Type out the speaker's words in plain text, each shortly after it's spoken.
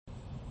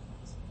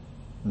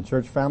And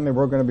church family,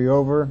 we're going to be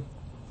over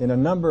in a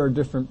number of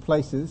different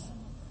places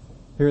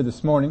here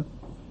this morning.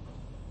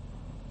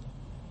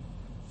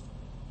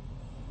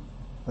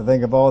 I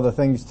think of all the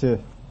things to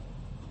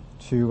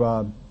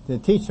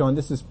teach on,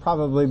 this is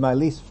probably my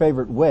least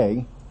favorite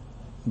way,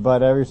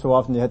 but every so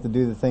often you have to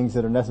do the things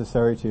that are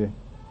necessary to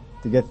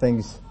get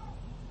things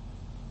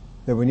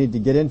that we need to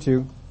get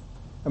into.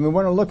 And we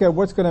want to look at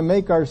what's going to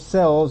make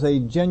ourselves a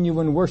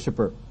genuine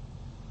worshiper.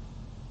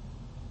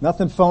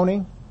 Nothing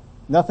phony,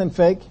 nothing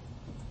fake,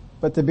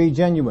 but to be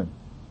genuine.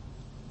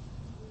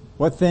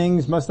 What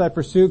things must I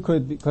pursue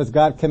because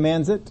God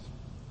commands it?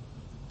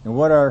 And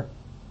what are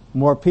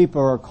more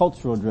people or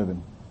cultural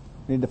driven?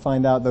 We need to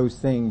find out those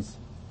things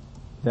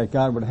that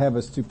God would have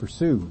us to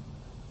pursue.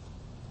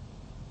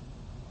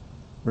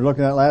 We're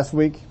looking at last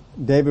week,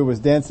 David was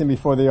dancing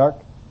before the ark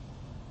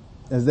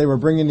as they were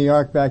bringing the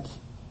ark back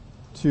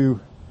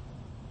to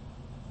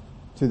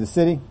the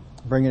city,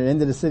 bringing it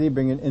into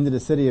the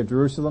city of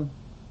Jerusalem.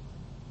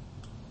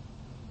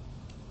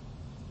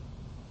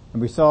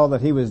 And we saw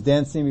that he was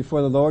dancing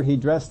before the Lord. He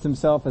dressed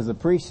himself as a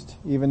priest,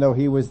 even though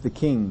he was the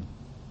king.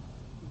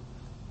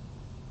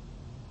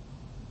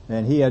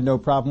 And he had no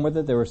problem with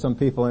it. There were some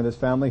people in his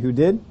family who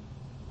did.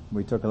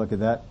 We took a look at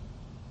that.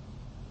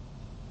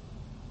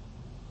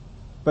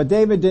 But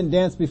David didn't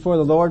dance before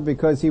the Lord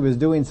because he was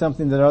doing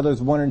something that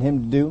others wanted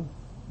him to do.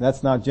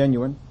 That's not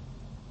genuine.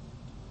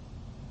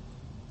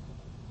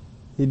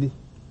 In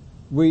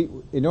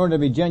order to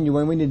be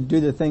genuine, we need to do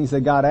the things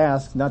that God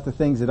asks, not the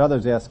things that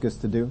others ask us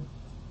to do.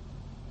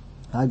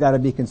 I've got to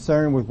be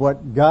concerned with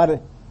what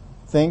God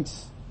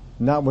thinks,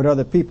 not what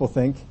other people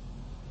think.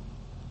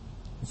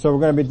 So we're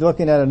going to be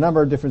looking at a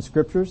number of different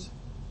scriptures,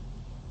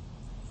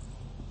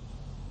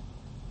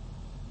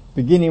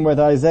 beginning with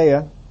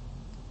Isaiah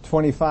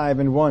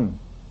 25:1.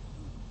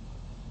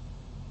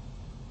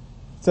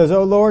 It says,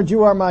 O Lord,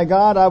 you are my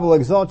God. I will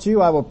exalt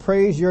you. I will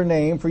praise your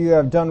name, for you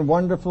have done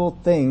wonderful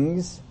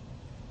things.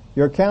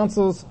 Your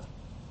counsels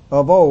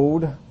of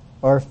old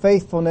are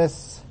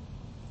faithfulness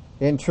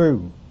and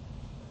true.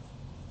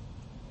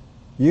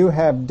 You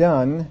have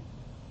done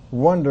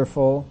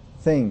wonderful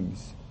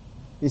things.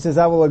 He says,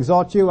 I will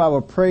exalt you. I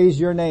will praise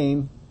your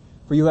name,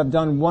 for you have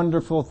done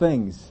wonderful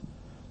things.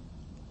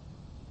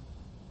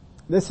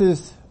 This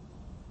is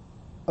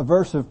a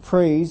verse of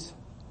praise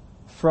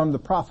from the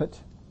prophet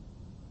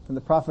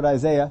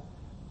Isaiah.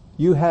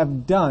 You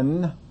have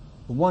done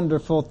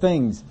wonderful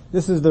things.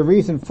 This is the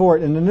reason for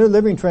it. In the New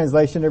Living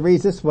Translation, it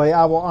reads this way,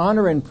 I will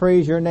honor and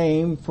praise your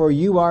name, for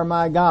you are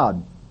my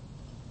God.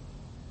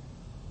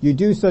 You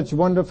do such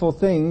wonderful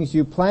things.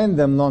 You planned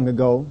them long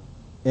ago,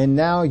 and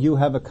now you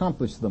have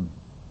accomplished them.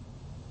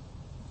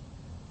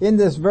 In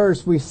this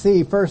verse, we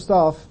see, first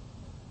off,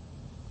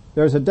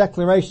 there's a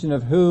declaration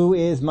of who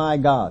is my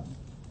God.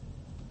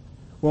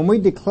 When we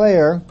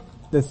declare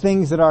the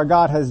things that our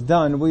God has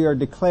done, we are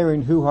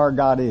declaring who our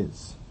God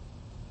is.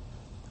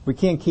 We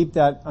can't keep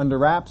that under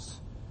wraps.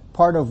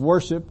 Part of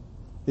worship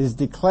is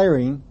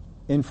declaring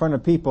in front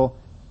of people,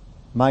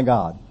 my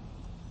God,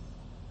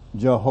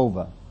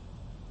 Jehovah,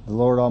 the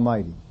Lord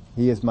Almighty.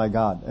 He is my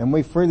God. And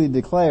we freely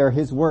declare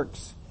His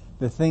works,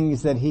 the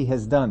things that He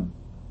has done.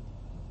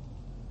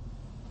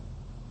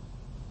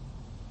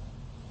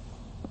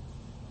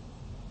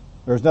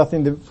 There's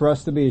nothing for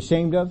us to be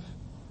ashamed of.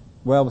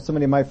 Well,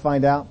 somebody might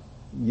find out.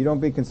 You don't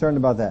be concerned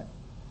about that.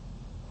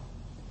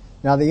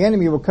 Now the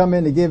enemy will come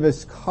in to give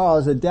us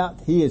cause of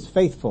doubt. He is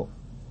faithful.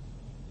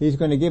 He's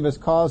going to give us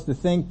cause to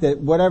think that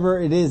whatever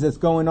it is that's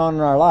going on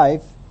in our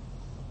life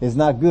is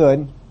not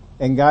good,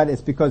 and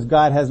it's because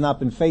God has not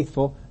been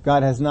faithful.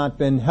 God has not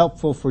been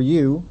helpful for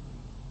you.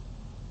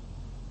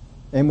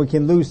 And we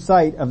can lose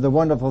sight of the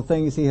wonderful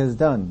things He has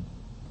done.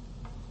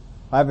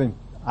 I've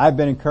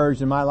been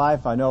encouraged in my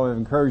life. I know I've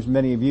encouraged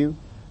many of you.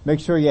 Make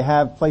sure you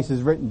have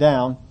places written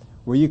down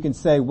where you can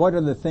say, what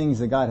are the things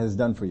that God has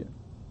done for you?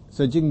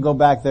 So that you can go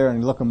back there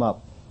and look them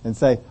up and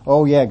say,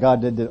 oh yeah,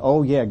 God did this.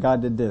 Oh yeah,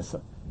 God did this.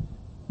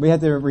 We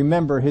have to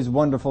remember His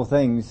wonderful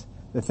things,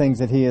 the things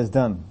that He has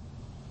done.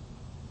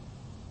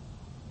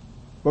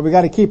 But we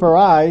got to keep our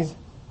eyes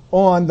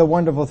on the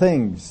wonderful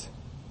things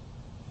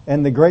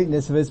and the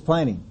greatness of His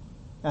planning.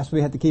 That's what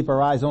we have to keep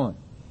our eyes on.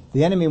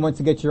 The enemy wants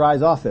to get your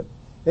eyes off it.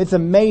 It's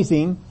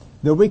amazing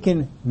that we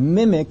can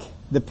mimic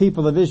the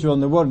people of Israel in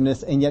the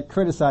wilderness and yet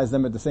criticize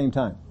them at the same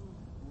time.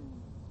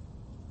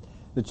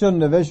 The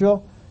children of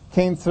Israel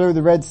came through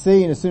the Red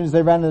Sea, and as soon as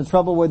they ran into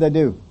trouble, what did they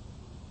do?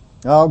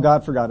 Oh,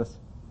 God forgot us.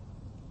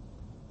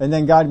 And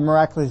then God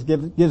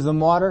miraculously gives them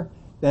water,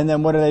 and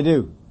then what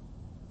do?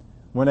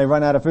 When they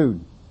run out of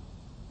food?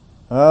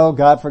 Oh,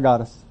 God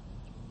forgot us.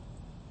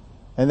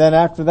 And then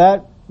after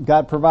that,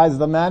 God provides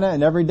the manna,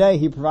 and every day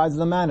He provides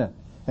the manna.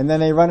 And then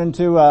they run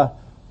into a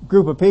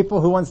group of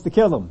people who wants to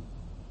kill them.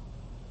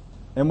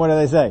 And what do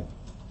they say?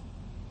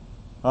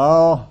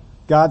 Oh,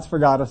 God's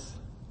forgot us.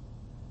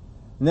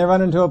 And they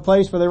run into a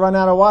place where they run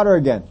out of water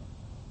again.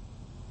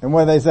 And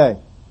what do they say?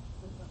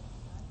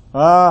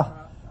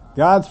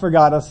 God's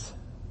forgot us.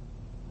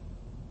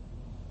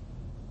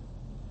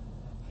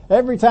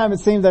 Every time it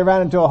seems they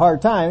ran into a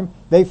hard time,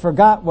 They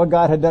forgot what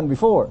God had done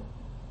before.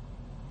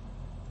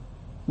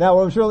 Now,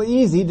 it was really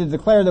easy to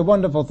declare the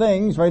wonderful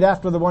things right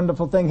after the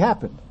wonderful thing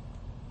happened.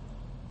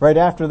 Right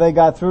after they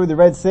got through the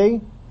Red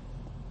Sea,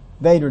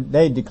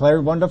 they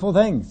declared wonderful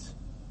things.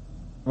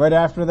 Right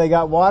after they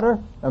got water,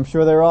 I'm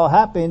sure they were all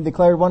happy and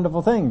declared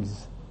wonderful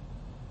things.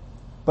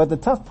 But the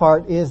tough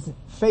part is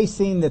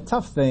facing the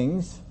tough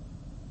things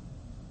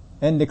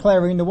and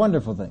declaring the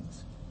wonderful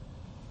things.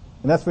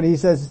 And that's what he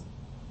says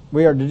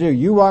we are to do.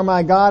 You are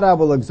my God, I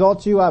will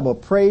exalt you, I will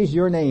praise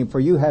your name, for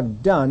you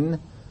have done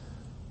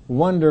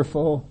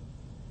wonderful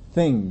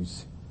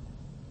things.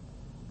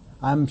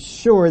 I'm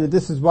sure that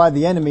this is why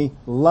the enemy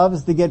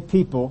loves to get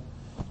people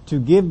to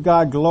give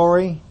God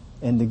glory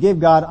and to give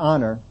God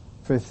honor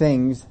for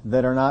things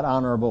that are not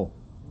honorable.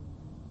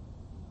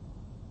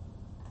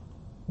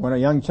 When a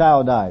young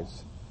child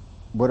dies,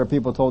 what are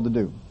people told to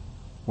do?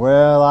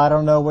 Well, I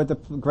don't know what the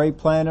great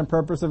plan and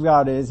purpose of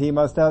God is. He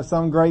must have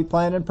some great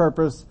plan and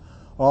purpose.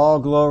 All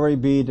glory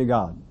be to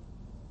God.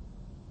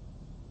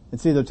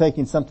 And see, they're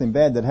taking something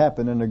bad that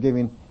happened and they're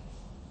giving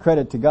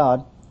credit to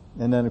God.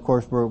 And then of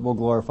course we'll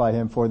glorify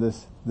Him for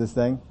this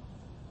thing.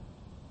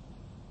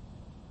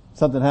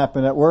 Something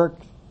happened at work,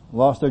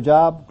 lost their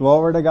job,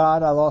 glory to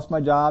God, I lost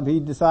my job. He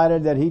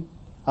decided that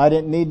I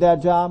didn't need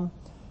that job.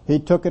 He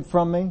took it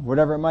from me,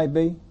 whatever it might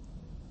be.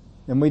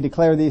 And we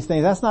declare these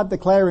things. That's not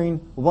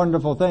declaring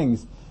wonderful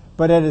things,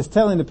 but it is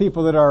telling the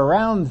people that are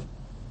around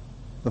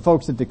the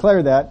folks that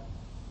declare that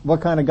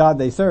what kind of God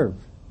they serve.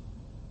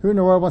 Who in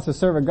the world wants to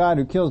serve a God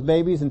who kills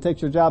babies and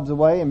takes your jobs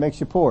away and makes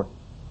you poor?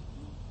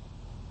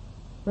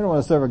 We don't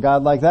want to serve a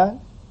God like that.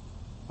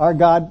 Our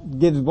God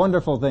gives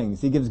wonderful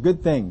things. He gives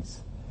good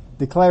things.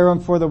 Declare Him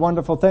for the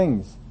wonderful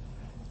things.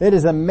 It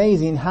is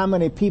amazing how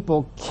many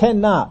people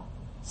cannot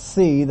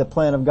see the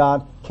plan of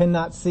God,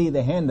 cannot see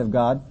the hand of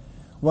God,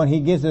 when He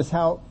gives us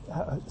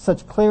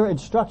such clear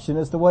instruction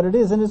as to what it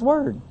is in His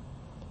Word.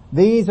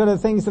 These are the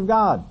things of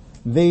God.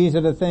 These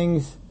are the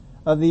things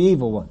of the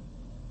evil one.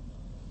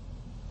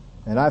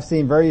 And I've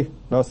seen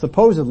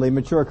supposedly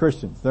mature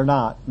Christians. They're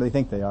not. They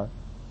think they are.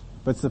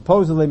 But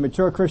supposedly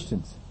mature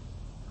Christians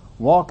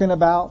walking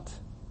about,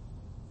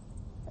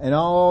 and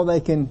all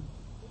they can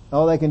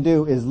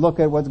do is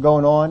look at what's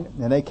going on,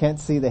 and they can't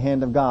see the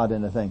hand of God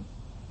in a thing.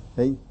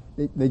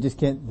 They just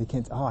can't.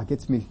 Oh, it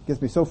gets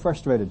me so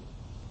frustrated.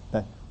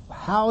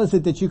 How is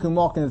it that you can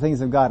walk in the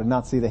things of God and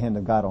not see the hand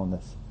of God on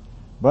this?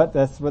 But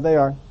that's what they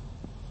are.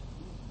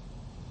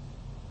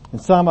 In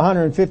Psalm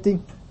 150,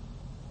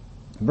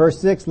 verse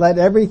 6, let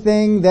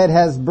everything that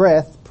has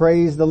breath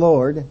praise the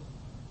Lord.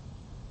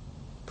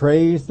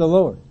 Praise the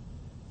Lord.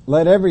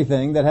 Let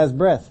everything that has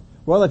breath.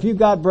 Well, if you've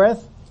got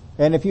breath,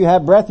 and if you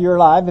have breath, you're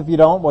alive. If you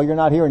don't, well, you're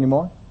not here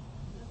anymore.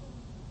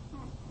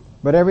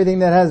 But everything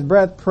that has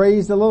breath,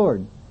 praise the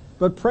Lord.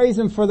 But praise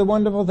Him for the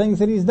wonderful things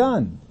that He's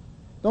done.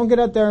 Don't get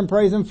up there and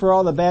praise Him for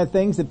all the bad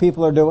things that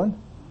people are doing.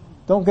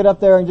 Don't get up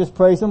there and just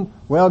praise Him.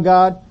 Well,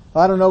 God,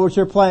 I don't know what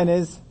your plan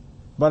is,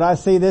 but I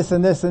see this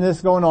and this and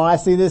this going on. I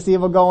see this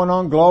evil going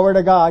on. Glory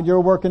to God. You're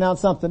working out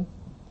something.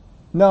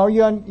 No,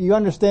 you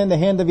understand the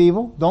hand of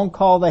evil. Don't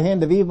call the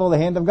hand of evil the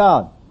hand of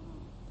God.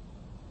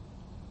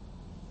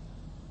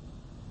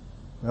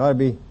 We ought to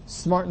be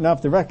smart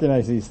enough to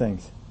recognize these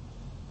things.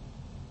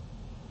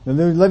 The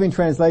New Living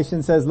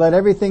Translation says, let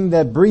everything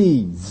that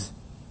breathes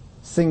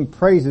sing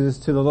praises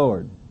to the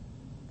Lord.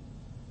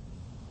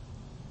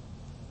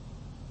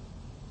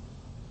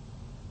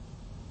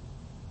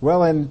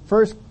 Well, in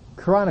 1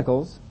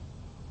 Chronicles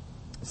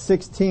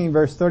 16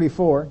 verse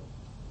 34,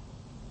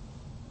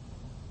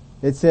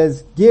 it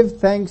says, give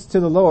thanks to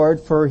the Lord,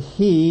 for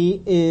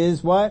He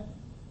is what?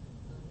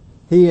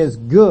 He is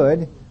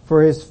good,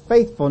 for His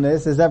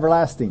faithfulness is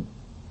everlasting.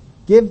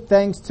 Give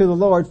thanks to the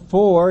Lord,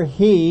 for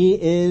He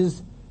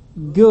is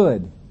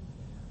good.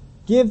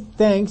 Give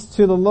thanks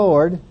to the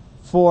Lord,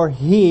 for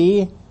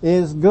He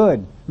is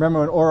good. Remember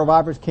when Oral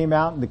Roberts came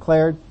out and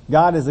declared,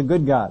 God is a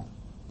good God.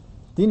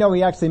 Do you know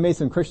he actually made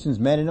some Christians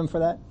mad at him for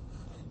that?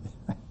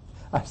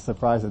 I was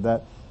surprised at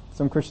that.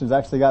 Some Christians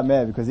actually got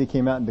mad because he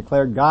came out and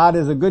declared God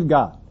is a good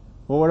God.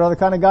 Well, what other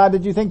kind of God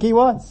did you think He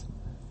was?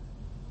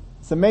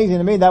 It's amazing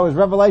to me. That was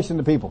revelation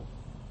to people.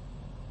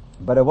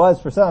 But it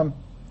was for some.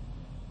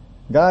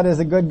 God is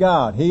a good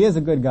God. He is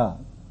a good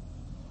God.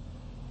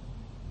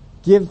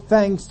 Give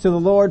thanks to the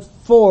Lord,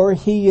 for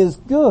He is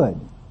good.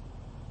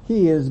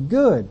 He is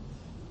good,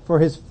 for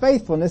His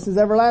faithfulness is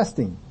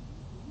everlasting.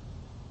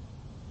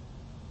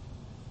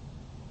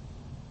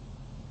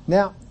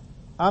 Now,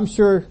 I'm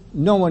sure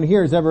no one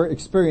here has ever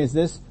experienced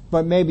this,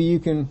 but maybe you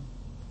can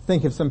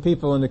think of some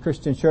people in the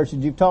Christian church that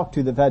you've talked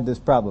to that have had this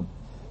problem.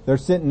 They're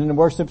sitting in a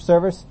worship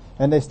service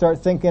and they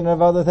start thinking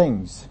of other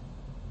things.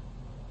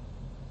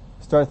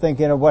 Start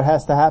thinking of what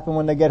has to happen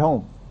when they get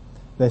home.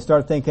 They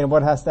start thinking of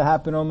what has to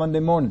happen on Monday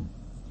morning.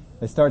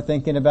 They start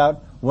thinking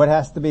about what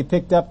has to be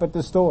picked up at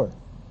the store.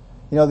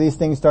 You know, these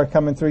things start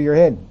coming through your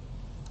head.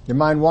 Your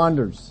mind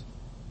wanders.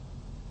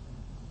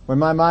 When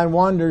my mind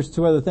wanders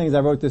to other things, I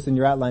wrote this in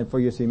your outline for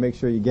you so you make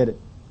sure you get it.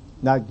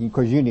 Not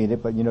because you need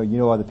it, but you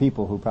know other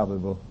people who probably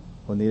will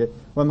We'll need it.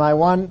 When my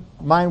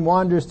mind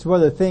wanders to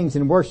other things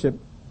in worship,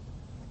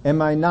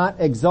 am I not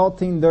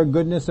exalting their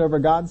goodness over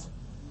God's?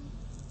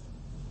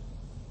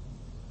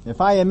 If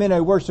I am in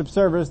a worship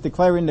service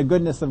declaring the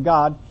goodness of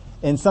God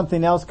and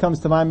something else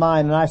comes to my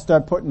mind and I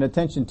start putting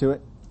attention to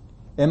it,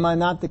 am I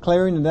not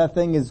declaring that that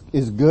thing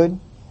is good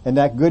and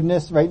that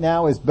goodness right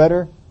now is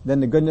better than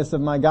the goodness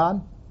of my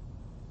God?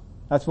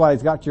 That's why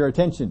it's got your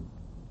attention.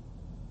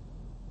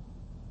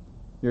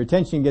 Your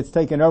attention gets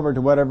taken over to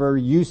whatever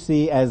you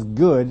see as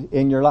good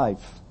in your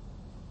life.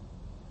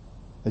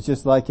 It's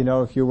just like,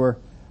 if you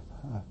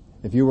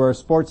were a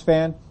sports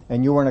fan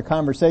and you were in a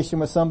conversation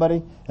with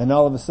somebody and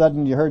all of a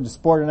sudden you heard the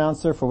sport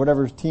announcer for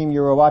whatever team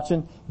you were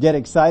watching get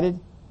excited,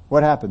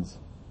 what happens?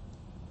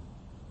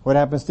 What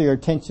happens to your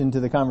attention to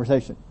the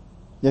conversation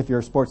if you're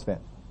a sports fan?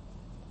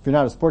 If you're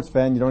not a sports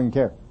fan, you don't even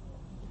care.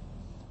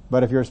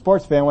 But if you're a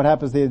sports fan, what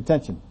happens to the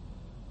attention?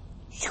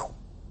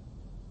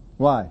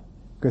 Why?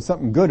 Because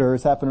something gooder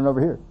is happening over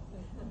here.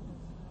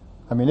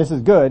 I mean, this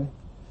is good,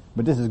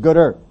 but this is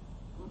gooder.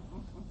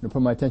 I'm going to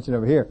put my attention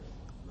over here.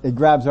 It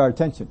grabs our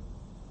attention.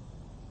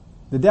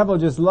 The devil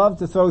just loves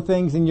to throw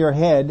things in your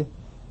head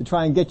to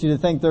try and get you to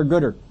think they're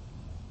gooder.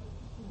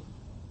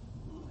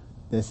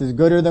 This is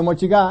gooder than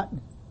what you got.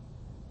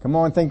 Come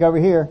on, think over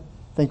here.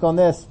 Think on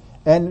this.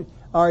 And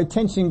our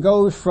attention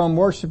goes from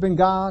worshiping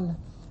God,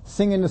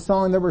 singing the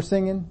song that we're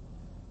singing,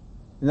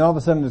 and all of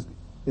a sudden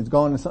it's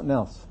gone to something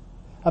else.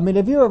 I mean,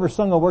 have you ever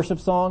sung a worship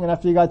song and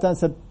after you got done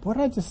said, what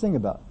did I just sing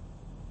about?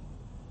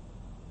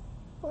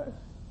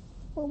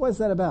 What was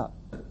that about?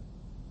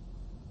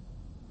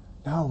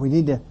 No, we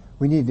need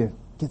to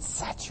get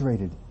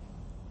saturated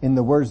in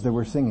the words that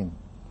we're singing.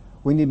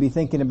 We need to be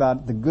thinking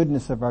about the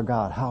goodness of our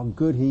God, how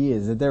good He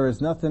is, that there is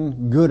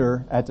nothing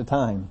gooder at the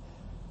time.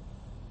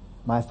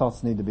 My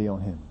thoughts need to be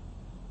on Him.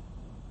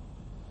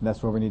 And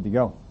that's where we need to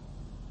go.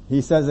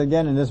 He says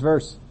again in this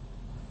verse,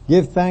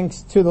 give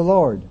thanks to the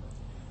Lord,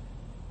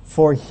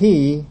 for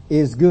He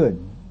is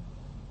good,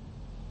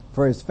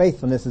 for His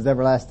faithfulness is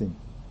everlasting.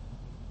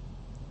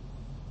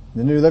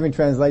 The New Living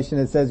Translation,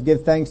 it says,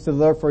 give thanks to the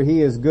Lord, for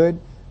He is good.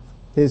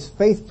 His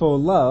faithful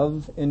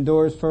love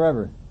endures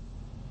forever.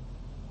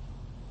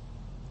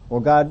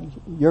 Well, God,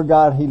 your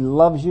God, He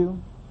loves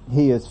you.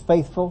 He is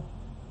faithful.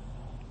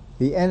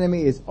 The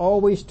enemy is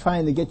always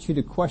trying to get you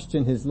to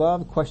question His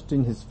love,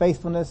 question His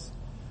faithfulness,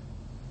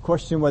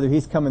 question whether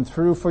He's coming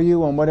through for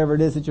you on whatever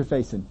it is that you're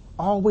facing.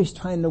 Always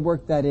trying to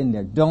work that in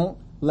there. Don't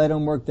let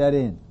him work that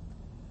in.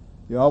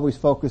 You always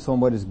focus on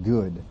what is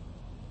good.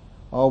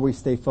 Always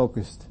stay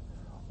focused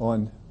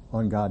on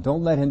God.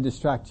 Don't let him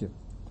distract you.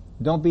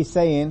 Don't be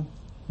saying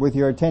with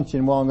your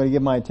attention, well, I'm going to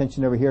give my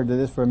attention over here to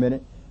this for a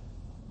minute.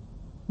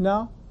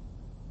 No.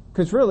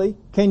 Because really,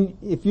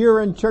 if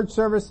you're in church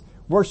service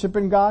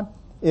worshiping God,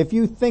 if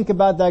you think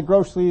about that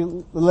grocery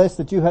list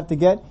that you have to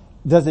get,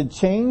 does it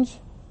change?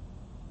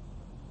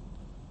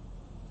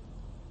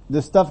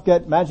 Does stuff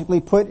get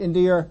magically put into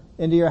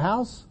your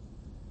house?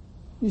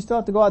 You still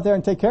have to go out there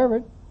and take care of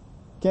it.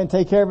 Can't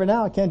take care of it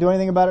now. Can't do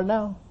anything about it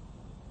now.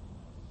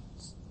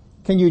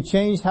 Can you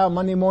change how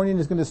Monday morning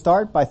is going to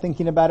start by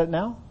thinking about it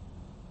now?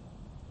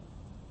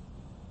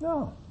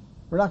 No.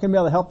 We're not going to be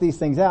able to help these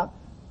things out.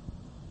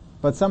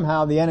 But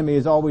somehow the enemy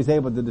is always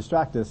able to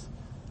distract us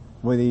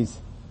with these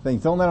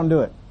things. Don't let him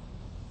do it.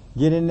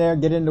 Get in there,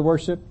 get into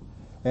worship,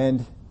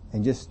 and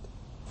just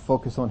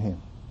focus on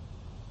Him.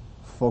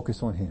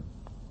 Focus on Him.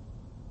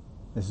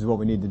 This is what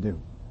we need to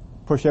do.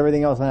 Push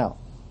everything else out.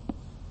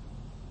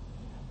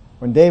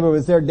 When David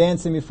was there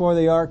dancing before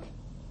the ark,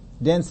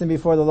 dancing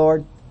before the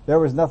Lord, there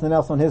was nothing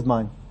else on his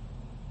mind.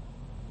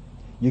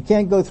 You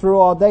can't go through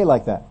all day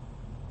like that.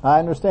 I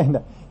understand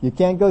that. You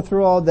can't go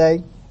through all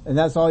day and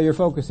that's all you're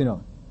focusing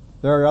on.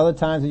 There are other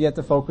times that you have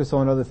to focus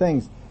on other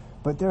things.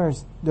 But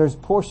there's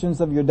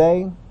portions of your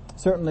day,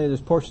 certainly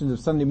there's portions of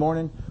Sunday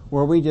morning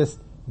where we just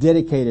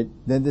dedicate it.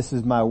 Then this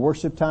is my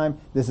worship time.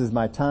 This is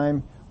my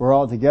time. We're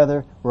all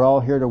together. We're all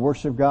here to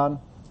worship God.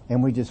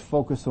 And we just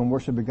focus on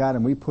worshiping God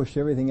and we push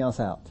everything else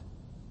out.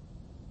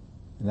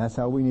 And that's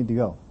how we need to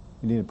go.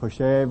 We need to push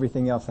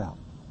everything else out.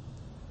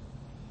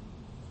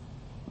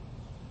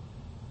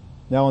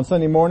 Now on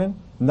Sunday morning,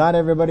 not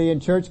everybody in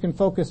church can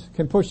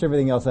push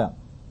everything else out.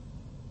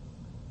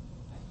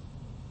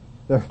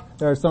 There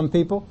are some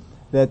people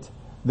that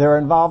they're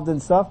involved in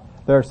stuff.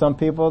 There are some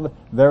people that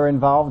they're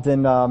involved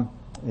in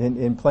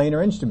playing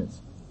their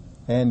instruments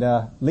and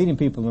leading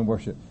people in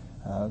worship.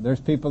 There's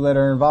people that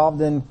are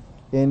involved in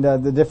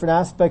the different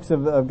aspects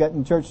of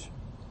getting church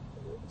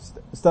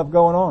stuff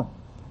going on,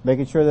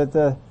 making sure that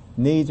the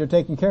needs are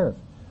taken care of.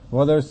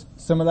 Well, there's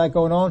some of that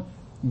going on,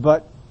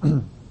 but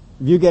if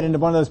you get into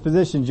one of those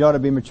positions, you ought to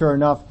be mature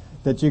enough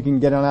that you can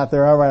get on out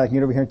there. All right, I can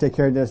get over here and take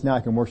care of this. Now I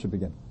can worship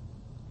again.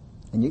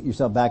 And you get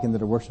yourself back into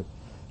the worship.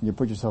 And you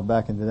put yourself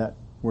back into that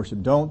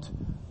worship. Don't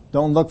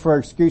look for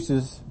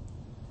excuses.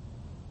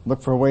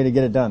 Look for a way to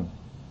get it done.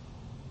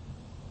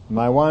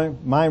 My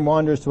mind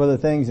wanders to other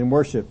things in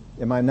worship.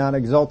 Am I not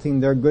exalting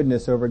their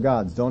goodness over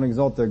God's? Don't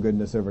exalt their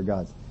goodness over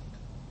God's.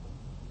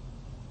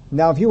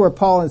 Now if you were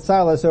Paul and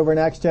Silas over in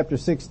Acts chapter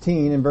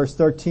 16 and verse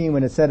 13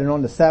 when it said, and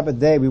on the Sabbath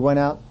day we went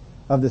out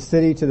of the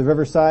city to the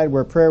riverside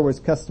where prayer was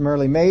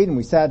customarily made, and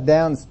we sat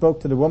down and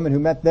spoke to the woman who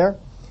met there.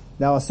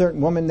 Now a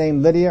certain woman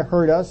named Lydia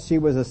heard us. She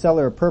was a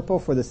seller of purple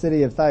for the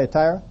city of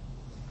Thyatira,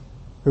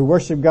 who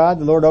worshiped God.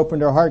 The Lord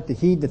opened her heart to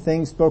heed the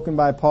things spoken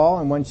by Paul,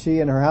 and when she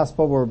and her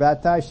household were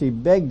baptized, she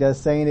begged us,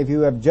 saying, if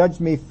you have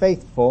judged me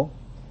faithful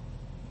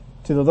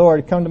to the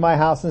Lord, come to my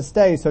house and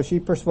stay. So she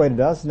persuaded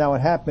us. Now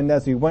it happened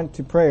as we went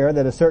to prayer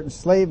that a certain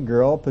slave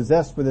girl,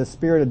 possessed with a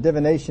spirit of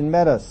divination,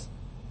 met us.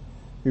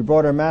 We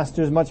brought our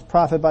masters much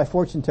profit by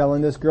fortune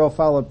telling. This girl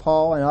followed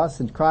Paul and us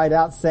and cried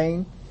out,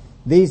 saying,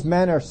 these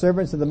men are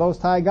servants of the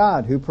Most High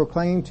God, who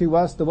proclaim to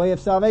us the way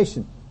of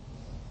salvation.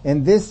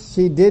 And this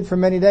she did for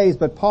many days,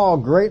 but Paul,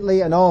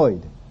 greatly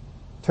annoyed,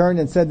 turned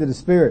and said to the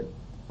spirit,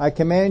 I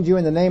command you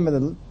in the name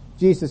of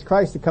Jesus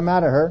Christ to come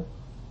out of her.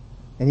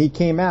 And he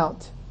came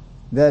out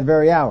that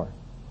very hour.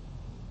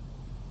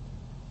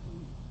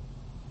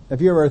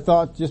 If you ever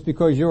thought just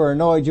because you were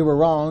annoyed you were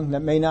wrong, that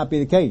may not be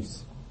the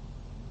case.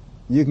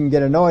 You can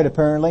get annoyed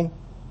apparently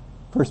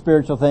for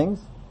spiritual things.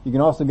 You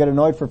can also get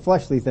annoyed for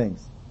fleshly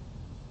things.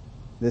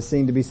 This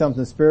seemed to be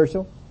something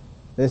spiritual.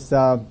 This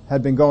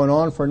had been going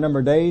on for a number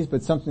of days,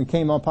 but something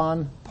came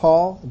upon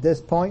Paul at this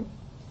point,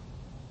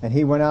 and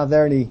he went out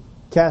there and he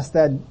cast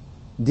that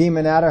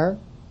demon out of her.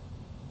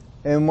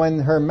 And when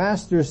her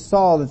masters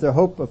saw that their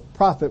hope of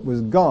profit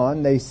was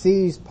gone, they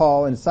seized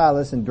Paul and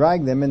Silas and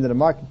dragged them into the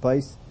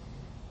marketplace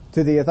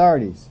to the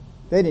authorities.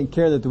 They didn't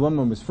care that the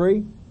woman was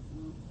free.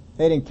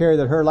 They didn't care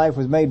that her life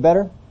was made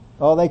better.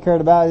 All they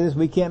cared about is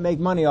we can't make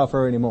money off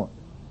her anymore.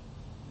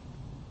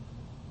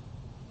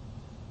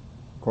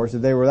 Of course,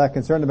 if they were that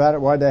concerned about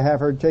it, why'd they have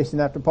her chasing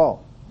after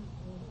Paul?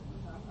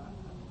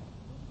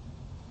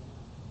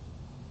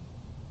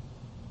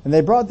 And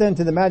they brought them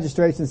to the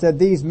magistrates and said,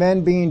 these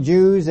men, being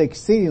Jews,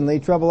 exceedingly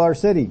trouble our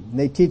city. And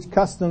they teach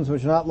customs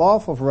which are not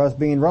lawful for us,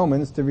 being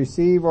Romans, to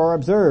receive or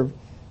observe.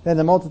 Then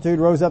the multitude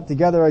rose up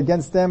together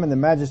against them, and the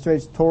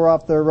magistrates tore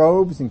off their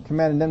robes and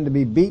commanded them to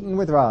be beaten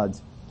with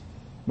rods.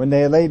 When they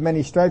had laid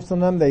many stripes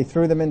on them, they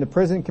threw them into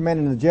prison,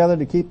 commanding the jailer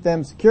to keep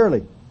them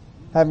securely.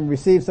 Having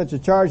received such a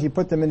charge, he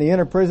put them in the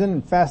inner prison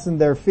and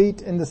fastened their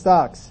feet in the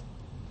stocks.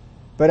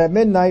 But at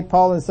midnight,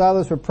 Paul and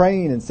Silas were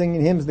praying and singing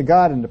hymns to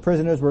God, and the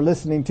prisoners were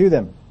listening to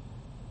them.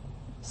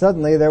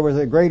 Suddenly there was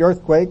a great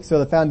earthquake, so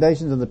the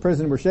foundations of the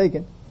prison were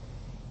shaken.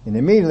 And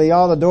immediately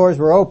all the doors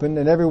were opened,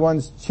 and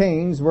everyone's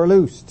chains were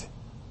loosed.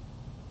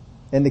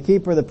 And the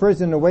keeper of the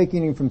prison,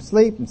 awakening from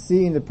sleep and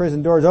seeing the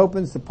prison doors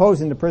open,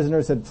 supposing the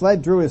prisoners had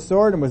fled, drew his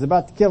sword and was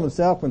about to kill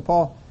himself when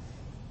Paul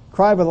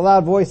cried with a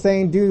loud voice,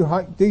 saying, do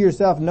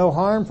yourself no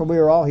harm, for we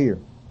are all here.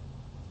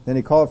 Then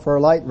he called for a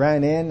light,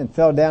 ran in, and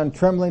fell down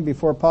trembling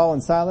before Paul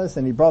and Silas,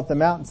 and he brought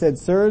them out and said,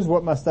 sirs,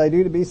 what must I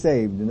do to be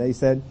saved? And they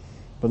said,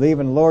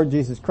 believe in the Lord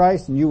Jesus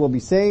Christ, and you will be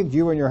saved,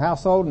 you and your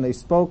household. And they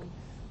spoke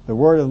the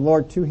word of the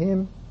Lord to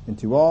him and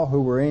to all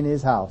who were in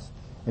his house.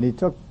 And he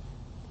took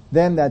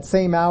them that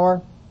same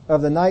hour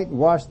of the night and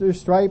washed their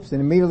stripes,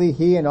 and immediately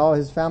he and all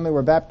his family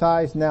were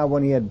baptized. Now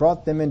when he had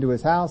brought them into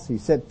his house, he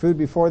set food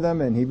before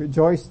them, and he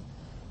rejoiced,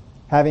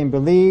 having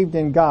believed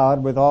in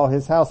God with all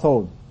his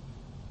household.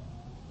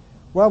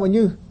 Well, when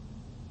you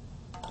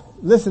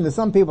listen to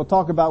some people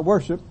talk about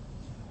worship,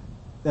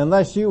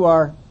 unless you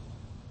are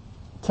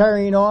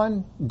carrying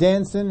on,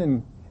 dancing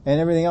and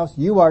everything else,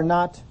 you're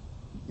not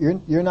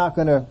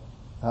going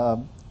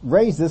to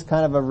raise this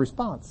kind of a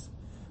response.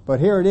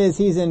 But here it is,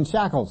 he's in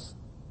shackles,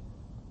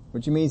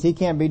 which means he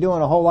can't be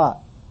doing a whole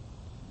lot.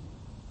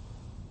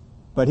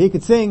 But he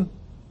could sing.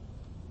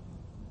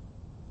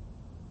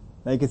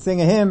 They could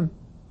sing a hymn.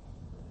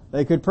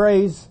 They could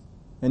praise,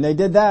 and they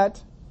did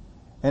that,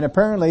 and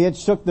apparently it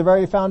shook the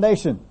very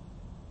foundation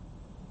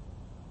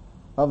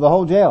of the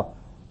whole jail.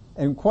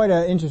 And quite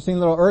an interesting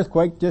little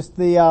earthquake. Just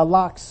the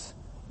locks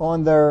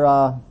on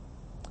their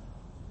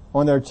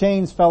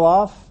chains fell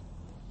off,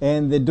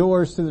 and the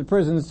doors to the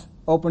prisons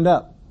opened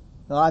up.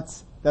 Now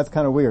that's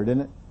kind of weird,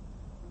 isn't it?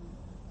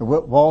 The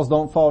walls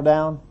don't fall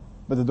down,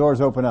 but the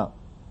doors open up.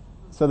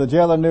 So the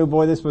jailer knew,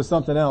 boy, this was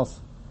something else,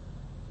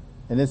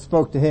 and it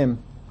spoke to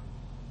him.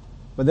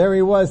 But there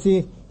he was.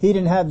 He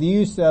didn't have the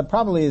use,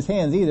 probably his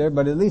hands either,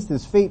 but at least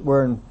his feet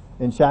were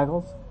in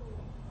shackles.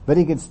 But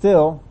he could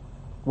still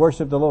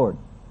worship the Lord.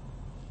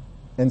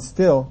 And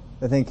still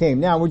the thing came.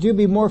 Now, would you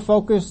be more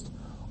focused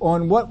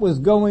on what was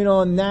going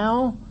on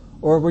now,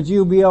 or would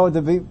you be able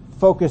to be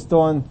focused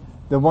on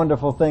the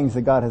wonderful things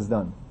that God has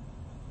done?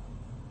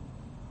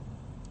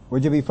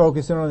 Would you be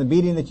focusing on the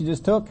beating that you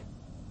just took?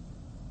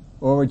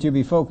 Or would you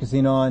be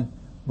focusing on,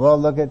 well,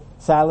 look at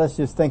Silas,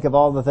 just think of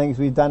all the things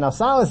we've done. Now,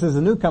 Silas is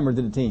a newcomer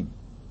to the team.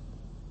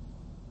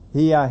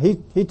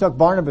 He took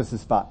Barnabas'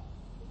 spot.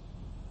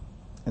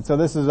 And so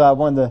this is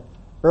one of the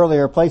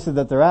earlier places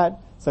that they're at.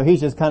 So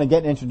he's just kind of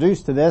getting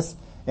introduced to this.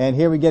 And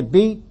here we get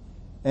beat,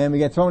 and we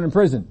get thrown in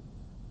prison.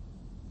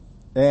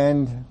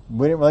 And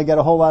we didn't really get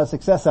a whole lot of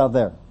success out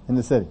there in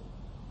the city.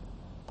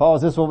 Paul,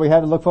 is this what we had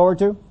to look forward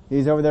to?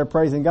 He's over there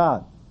praising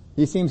God.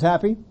 He seems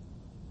happy.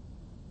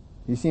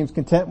 He seems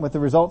content with the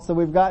results that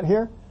we've got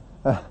here.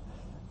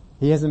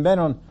 He hasn't been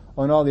on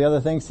all the other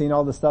things, seen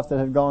all the stuff that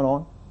had gone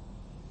on.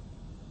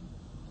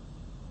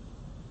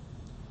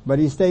 But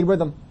he stayed with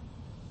them.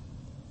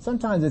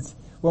 Sometimes it's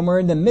when we're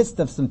in the midst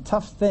of some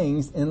tough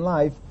things in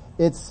life,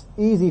 it's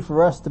easy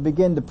for us to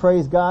begin to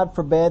praise God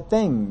for bad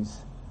things.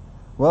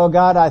 Well,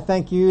 God, I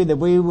thank you that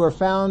we were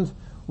found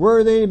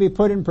worthy to be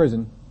put in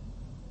prison.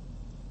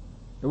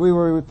 That we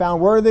were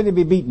found worthy to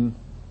be beaten.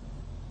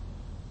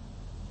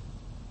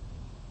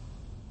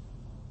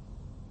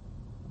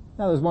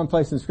 Now there's one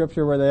place in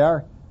Scripture where they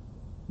are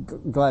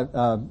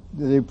glad,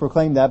 they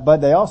proclaim that,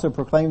 but they also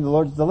proclaim the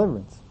Lord's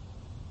deliverance.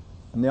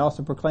 And they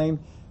also proclaim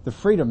the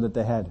freedom that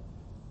they had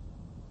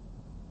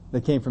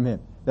that came from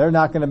Him. They're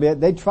not going to be,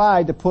 they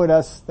tried to threaten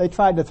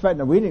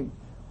us. We didn't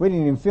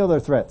even feel their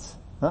threats.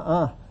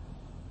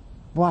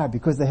 Why?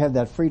 Because they have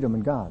that freedom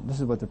in God. This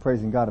is what they're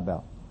praising God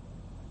about.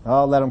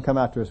 Oh, let them come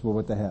after us with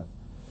what they have.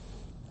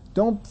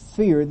 Don't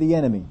fear the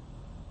enemy.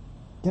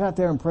 Get out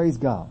there and praise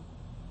God.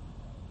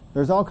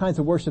 There's all kinds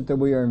of worship that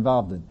we are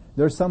involved in.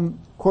 There's some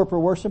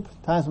corporate worship,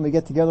 times when we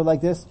get together like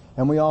this,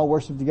 and we all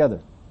worship together.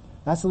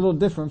 That's a little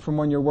different from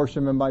when you're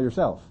worshiping by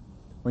yourself.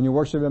 When you're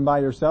worshiping by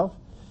yourself,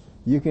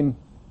 you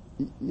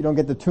don't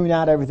get to tune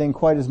out everything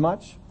quite as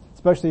much,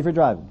 especially if you're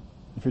driving.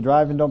 If you're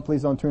driving,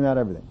 please don't tune out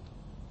everything.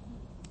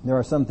 There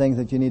are some things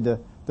that you need to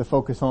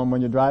focus on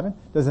when you're driving.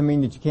 Doesn't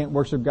mean that you can't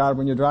worship God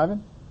when you're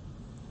driving.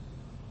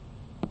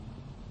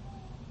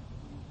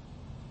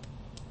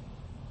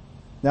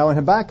 Now in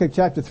Habakkuk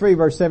chapter 3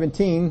 verse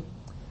 17,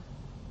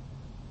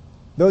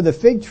 though the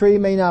fig tree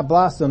may not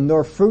blossom,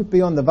 nor fruit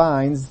be on the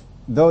vines,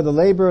 though the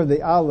labor of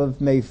the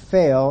olive may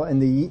fail, and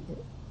the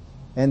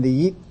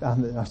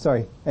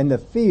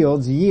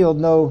fields yield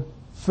no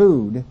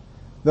food,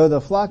 though the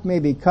flock may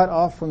be cut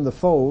off from the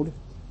fold,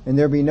 and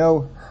there be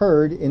no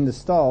herd in the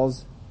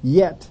stalls,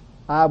 yet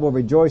I will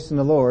rejoice in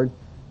the Lord.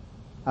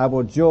 I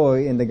will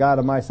joy in the God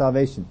of my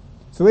salvation.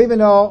 So even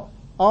though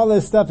all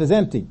this stuff is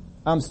empty,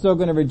 I'm still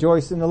going to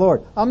rejoice in the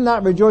Lord. I'm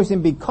not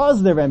rejoicing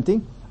because they're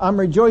empty. I'm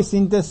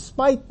rejoicing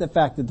despite the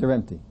fact that they're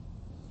empty.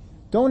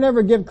 Don't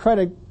ever give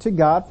credit to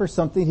God for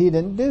something He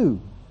didn't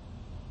do.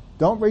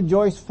 Don't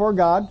rejoice for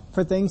God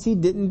for things He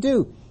didn't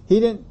do. He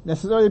didn't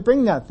necessarily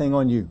bring that thing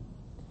on you.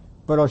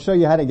 But I'll show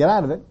you how to get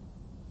out of it.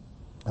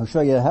 I'll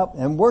show you how to help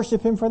and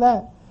worship Him for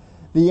that.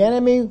 The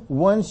enemy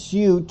wants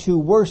you to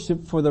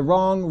worship for the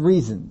wrong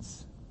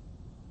reasons.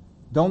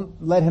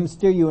 Don't let him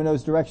steer you in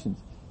those directions.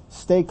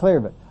 Stay clear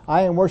of it.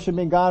 I am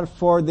worshiping God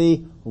for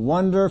the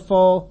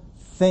wonderful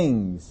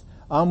things.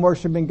 I'm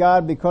worshiping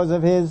God because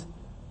of His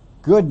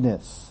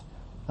goodness.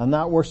 I'm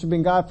not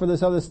worshiping God for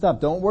this other stuff.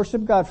 Don't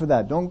worship God for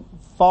that. Don't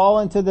fall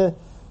into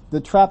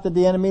the trap that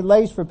the enemy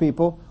lays for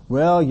people.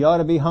 Well, you ought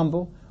to be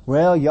humble.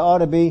 Well, you ought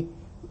to be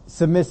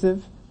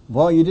submissive.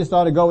 Well, you just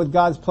ought to go with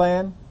God's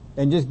plan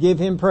and just give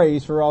Him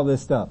praise for all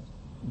this stuff.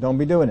 Don't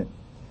be doing it.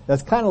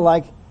 That's kind of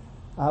like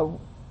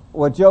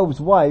what Job's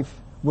wife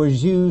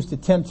was used to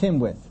tempt him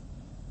with.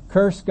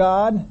 Curse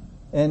God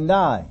and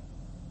die.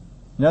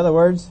 In other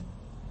words,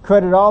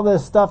 credit all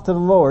this stuff to the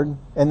Lord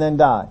and then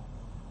die.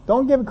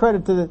 Don't give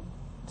credit to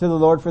the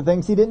Lord for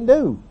things He didn't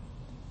do.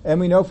 And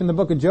we know from the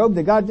book of Job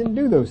that God didn't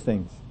do those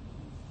things.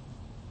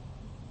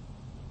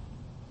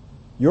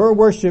 Your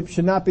worship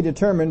should not be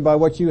determined by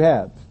what you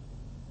have.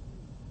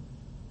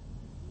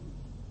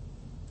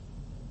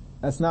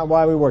 That's not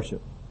why we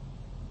worship.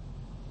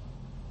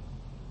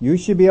 You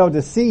should be able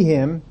to see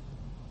Him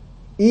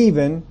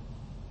even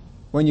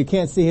when you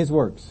can't see His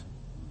works.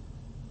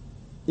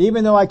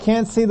 Even though I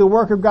can't see the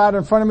work of God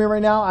in front of me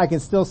right now, I can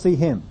still see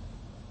Him.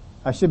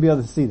 I should be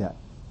able to see that.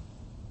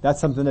 That's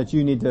something that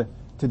you need to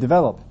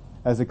develop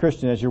as a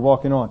Christian as you're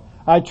walking on.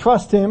 I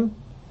trust Him,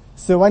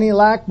 so any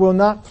lack will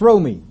not throw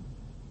me.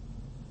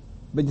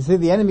 But you see,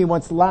 the enemy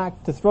wants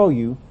lack to throw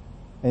you,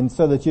 and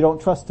so that you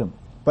don't trust Him.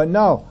 But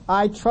no,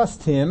 I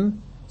trust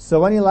Him,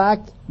 so any lack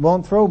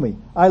won't throw me.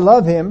 I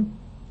love Him,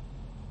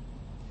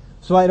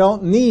 so I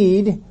don't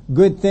need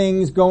good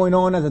things going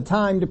on at the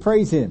time to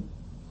praise Him.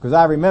 Because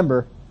I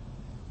remember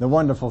the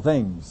wonderful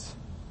things.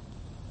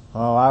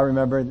 Oh, I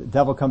remember the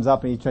devil comes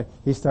up and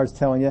he starts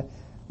telling you,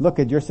 look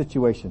at your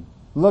situation.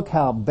 Look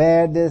how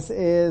bad this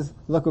is.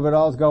 Look at what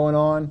all's going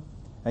on.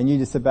 And you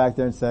just sit back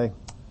there and say,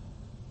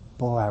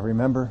 boy, I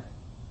remember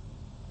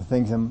the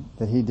things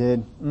that he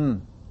did.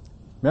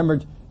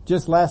 Remember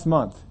just last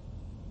month,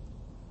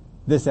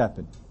 this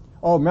happened.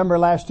 Oh, remember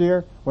last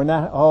year when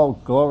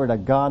glory to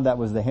God, that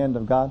was the hand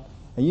of God.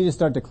 And you just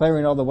start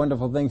declaring all the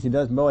wonderful things He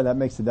does. Boy, that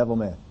makes the devil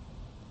mad.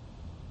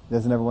 He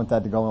doesn't ever want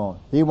that to go on.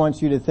 He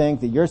wants you to think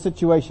that your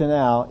situation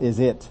now is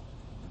it.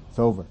 It's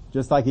over.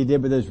 Just like He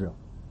did with Israel.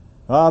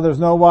 Oh, there's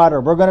no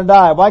water. We're going to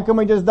die. Why can't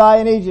we just die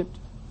in Egypt?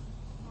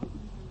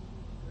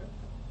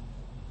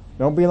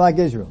 Don't be like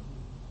Israel.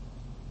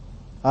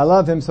 I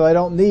love Him, so I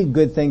don't need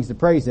good things to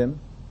praise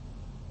Him.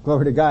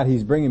 Glory to God,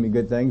 He's bringing me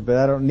good things, but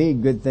I don't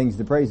need good things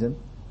to praise Him.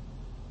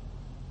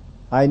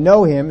 I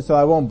know Him, so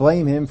I won't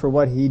blame Him for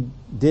what He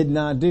did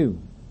not do.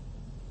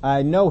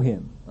 I know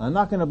Him. I'm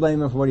not going to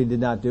blame Him for what He did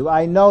not do.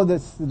 I know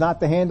that's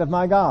not the hand of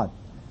my God.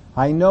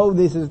 I know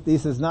this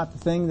is not the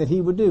thing that he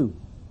would do.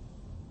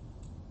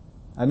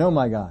 I know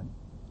my God.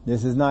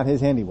 This is not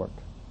his handiwork.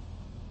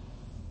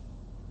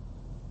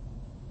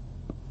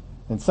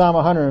 In Psalm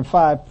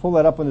 105, pull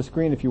that up on the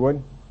screen if you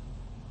would.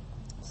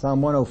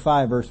 Psalm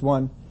 105 verse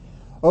 1.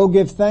 Oh,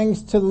 give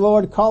thanks to the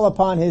Lord, call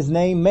upon his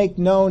name, make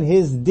known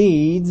his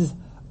deeds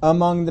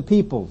among the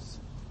peoples.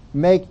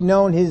 Make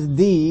known his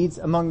deeds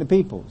among the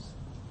peoples.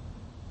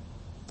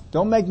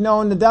 Don't make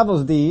known the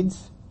devil's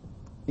deeds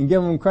and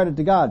give him credit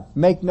to God.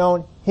 Make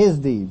known his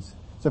deeds.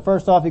 So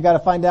first off, you got to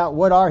find out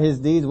what are his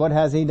deeds, what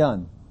has he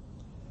done.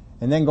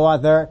 And then go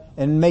out there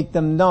and make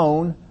them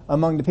known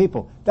among the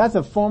people. That's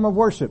a form of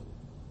worship.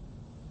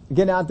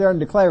 Getting out there and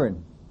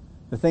declaring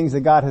the things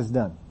that God has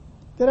done.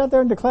 Get out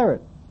there and declare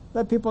it.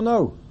 Let people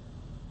know.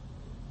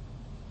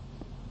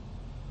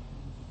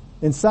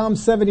 In Psalm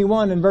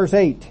 71 and verse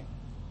 8,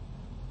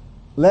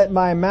 let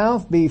my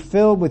mouth be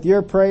filled with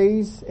your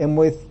praise and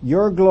with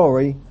your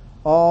glory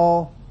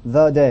all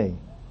the day.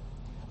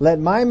 Let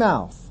my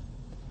mouth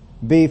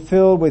be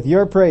filled with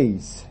your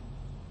praise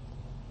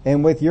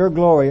and with your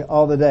glory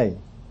all the day.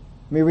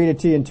 Let me read it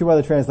to you in two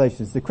other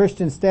translations. The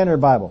Christian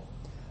Standard Bible.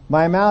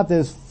 My mouth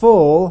is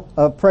full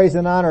of praise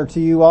and honor to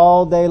you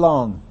all day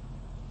long.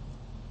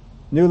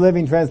 New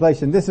Living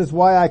Translation. This is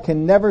why I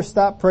can never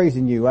stop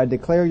praising you. I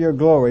declare your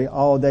glory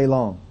all day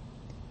long.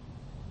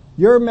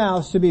 Your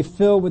mouth should be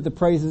filled with the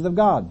praises of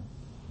God.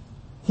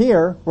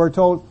 Here, we're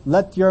told,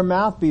 let your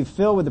mouth be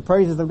filled with the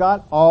praises of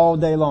God all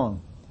day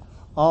long.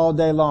 All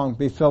day long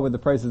be filled with the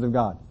praises of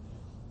God.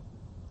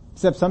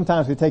 Except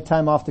sometimes we take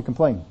time off to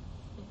complain.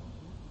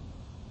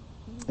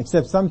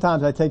 Except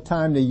sometimes I take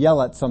time to yell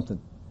at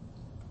something.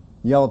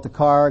 Yell at the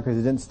car because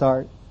it didn't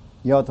start.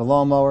 Yell at the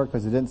lawnmower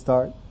because it didn't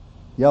start.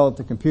 Yell at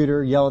the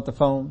computer. Yell at the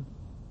phone.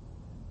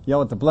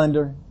 Yell at the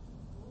blender.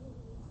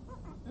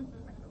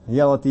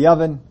 Yell at the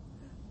oven.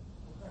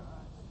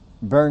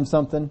 Burn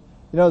something.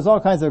 You know, there's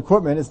all kinds of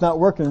equipment. It's not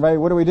working right.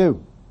 What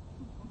do?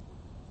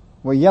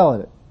 We yell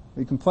at it.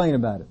 We complain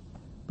about it.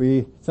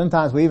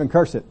 Sometimes we even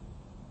curse it.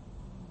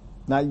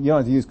 You don't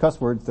have to use cuss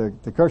words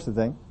to curse the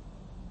thing.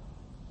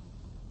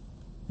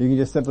 You can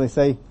just simply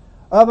say,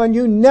 oven,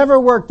 you never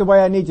work the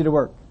way I need you to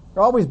work.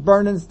 You're always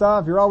burning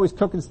stuff. You're always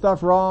cooking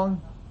stuff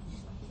wrong.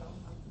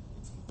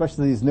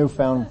 Especially these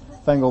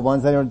newfangled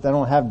ones. They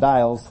don't have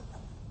dials.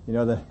 You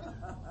know,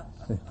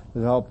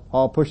 they're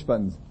all push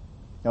buttons.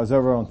 I was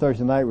over on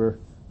Thursday night. We were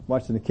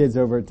watching the kids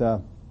over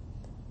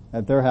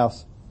at their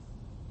house.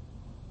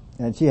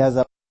 And she has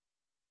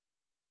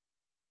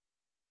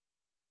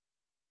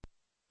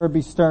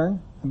be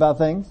stern about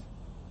things.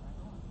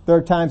 There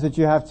are times that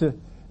you have to,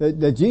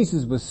 that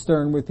Jesus was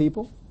stern with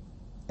people,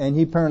 and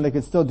he apparently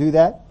could still do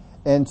that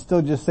and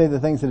still just say the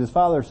things that his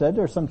Father said.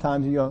 There are some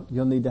times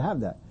you'll need to have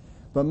that.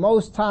 But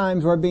most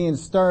times we're being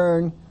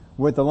stern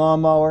with the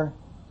lawnmower.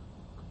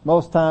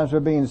 Most times we're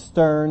being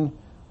stern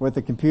with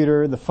the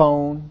computer, the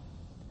phone.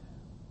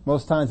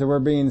 Most times that we're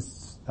being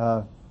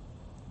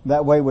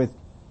that way with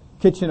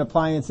kitchen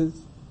appliances.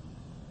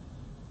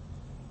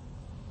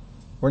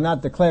 We're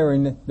not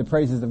declaring the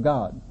praises of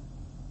God.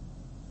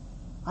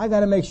 I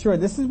gotta make sure.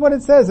 This is what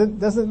it says.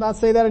 Does it not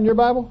say that in your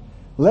Bible?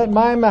 Let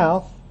my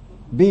mouth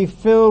be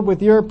filled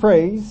with your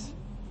praise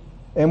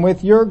and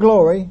with your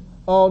glory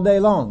all day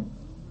long.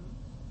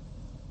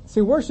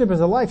 See, worship is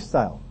a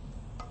lifestyle.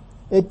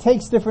 It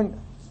takes different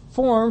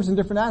forms and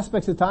different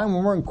aspects of time.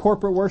 When we're in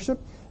corporate worship,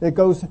 it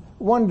goes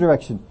one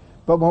direction.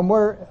 But when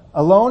we're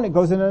alone, it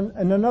goes in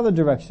another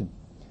direction.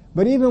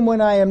 But even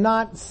when I am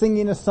not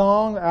singing a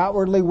song or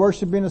outwardly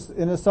worshiping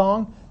in a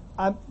song,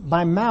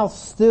 my mouth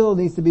still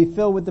needs to be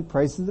filled with the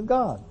praises of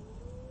God.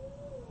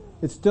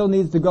 It still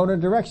needs to go in a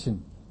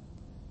direction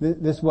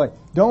this way.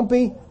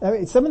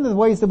 Some of the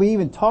ways that we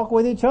even talk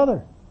with each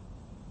other.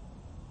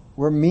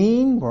 We're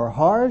mean, we're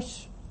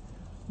harsh,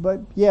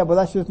 but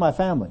that's just my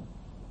family.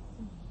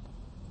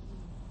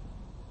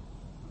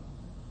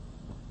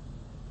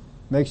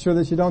 Make sure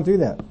that you don't do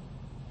that.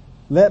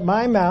 Let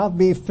my mouth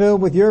be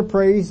filled with your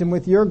praise and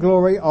with your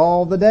glory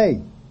all the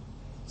day.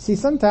 See,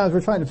 sometimes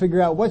we're trying to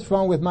figure out what's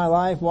wrong with my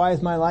life. Why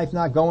is my life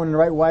not going the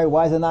right way?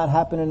 Why is it not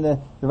happening the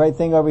right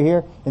thing over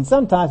here? And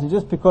sometimes it's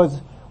just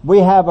because we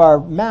have our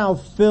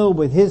mouth filled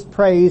with his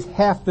praise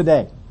half the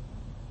day.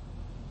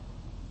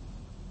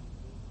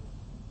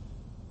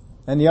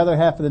 And the other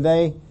half of the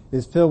day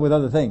is filled with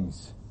other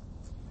things.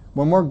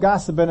 When we're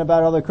gossiping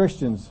about other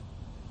Christians,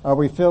 are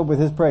we filled with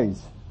his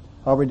praise?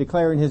 Are we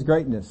declaring his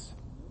greatness?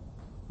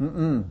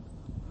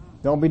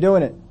 Don't be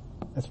doing it.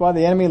 That's why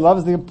the enemy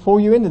loves to pull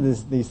you into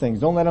these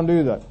things. Don't let him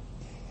do that.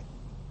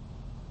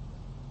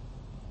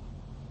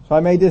 So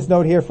I made this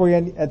note here for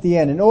you at the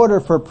end. In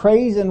order for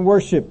praise and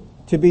worship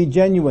to be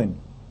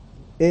genuine,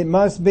 it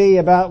must be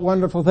about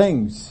wonderful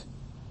things.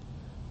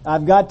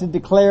 I've got to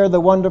declare the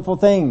wonderful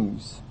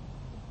things.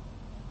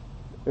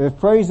 If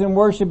praise and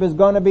worship is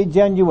going to be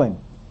genuine,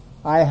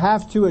 I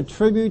have to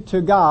attribute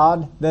to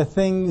God the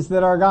things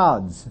that are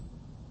God's.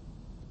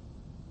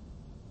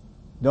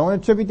 Don't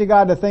attribute to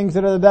God the things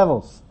that are the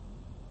devil's.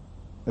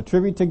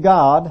 Attribute to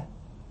God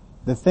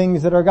the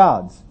things that are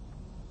God's.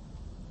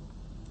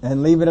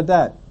 and leave it at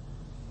that.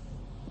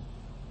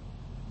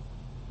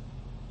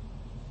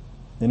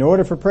 In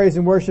order for praise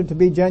and worship to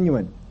be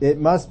genuine, it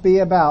must be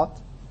about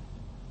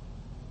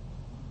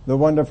the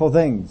wonderful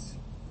things.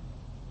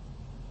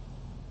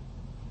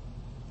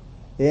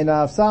 In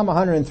Psalm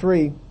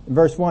 103,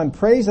 verse 1,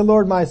 praise the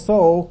Lord my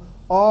soul,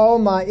 all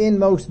my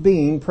inmost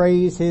being,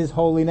 praise His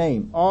holy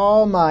name.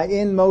 All my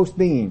inmost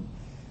being.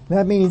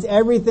 That means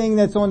everything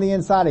that's on the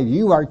inside of you.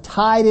 You are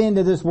tied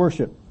into this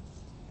worship.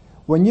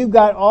 When you've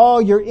got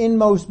all your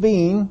inmost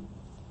being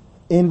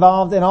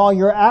involved and all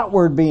your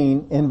outward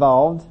being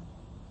involved,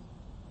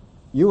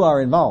 you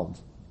are involved.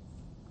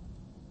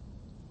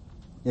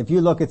 If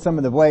you look at some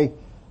of the way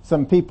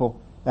some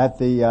people at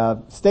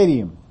the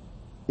stadium,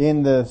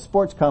 in the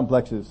sports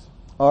complexes,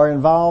 are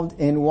involved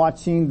in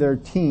watching their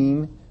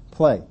team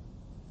play,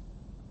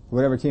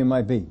 whatever team it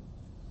might be.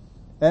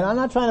 And I'm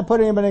not trying to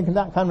put anybody in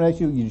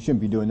condemnation. You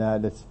shouldn't be doing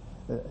that.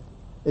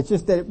 It's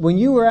just that when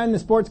you were in the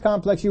sports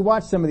complex, you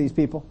watch some of these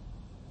people.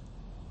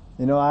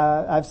 You know,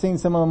 I've seen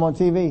some of them on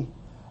TV.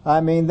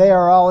 I mean, they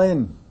are all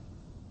in.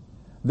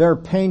 They're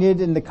painted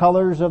in the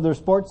colors of their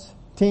sports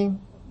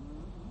team.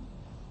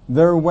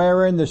 They're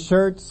wearing the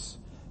shirts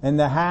and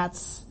the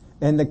hats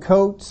and the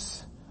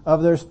coats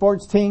of their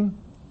sports team.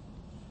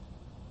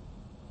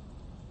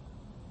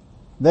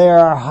 They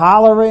are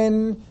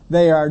hollering.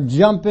 They are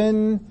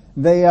jumping.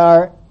 They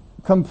are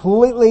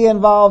completely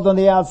involved on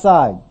the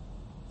outside.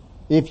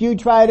 If you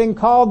tried and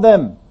called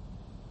them,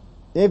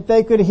 if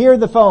they could hear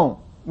the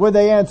phone, would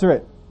they answer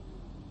it?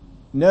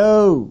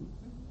 No.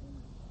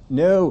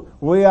 No,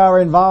 we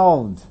are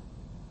involved.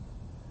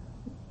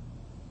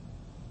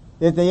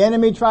 If the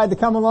enemy tried to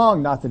come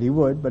along, not that he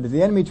would, but if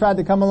the enemy tried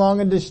to come along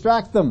and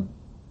distract them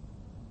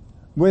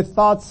with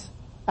thoughts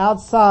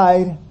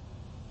outside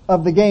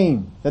of the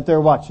game that they're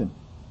watching,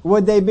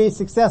 would they be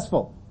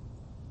successful?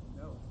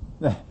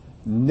 No.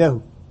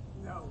 No.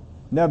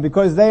 No,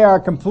 because they are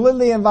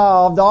completely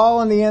involved, all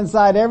on the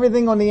inside.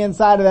 Everything on the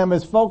inside of them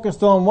is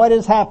focused on what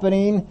is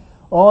happening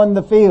on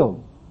the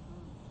field.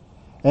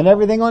 And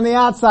everything on the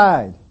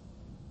outside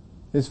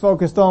is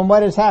focused on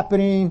what is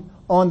happening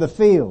on the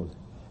field.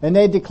 And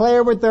they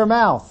declare with their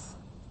mouth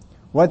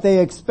what they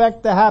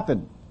expect to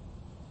happen.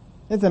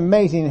 It's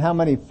amazing how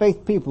many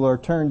faith people are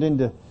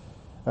turned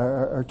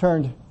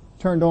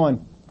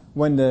on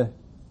when the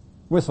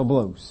whistle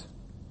blows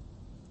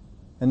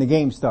and the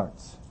game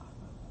starts.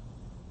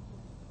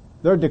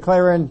 They're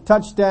declaring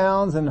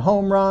touchdowns and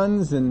home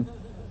runs, and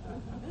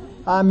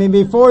I mean,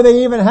 before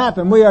they even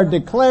happen, we are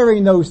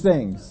declaring those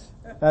things.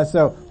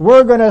 So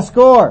we're going to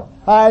score.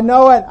 I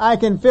know it. I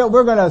can feel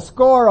we're going to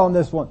score on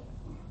this one.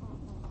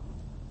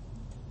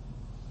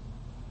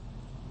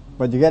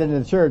 But you get into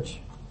the church,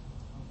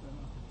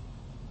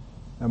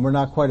 and we're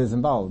not quite as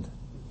involved.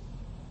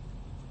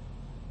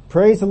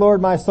 Praise the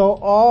Lord, my soul.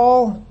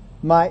 All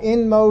my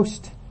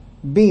inmost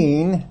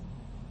being,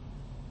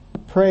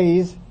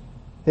 praise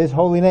His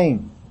holy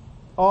name.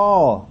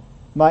 All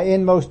my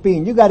inmost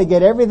being. You got to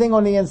get everything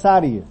on the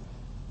inside of you.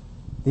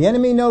 The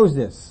enemy knows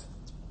this.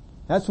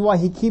 That's why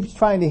he keeps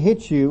trying to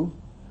hit you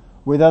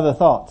with other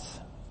thoughts,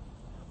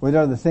 with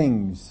other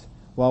things,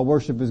 while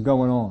worship is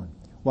going on.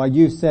 While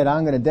you said,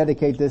 I'm going to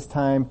dedicate this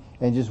time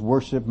and just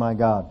worship my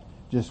God.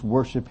 Just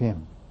worship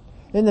Him.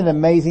 Isn't it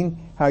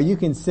amazing how you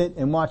can sit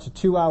and watch a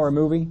 2-hour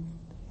movie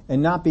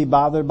and not be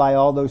bothered by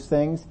all those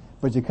things,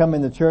 but you come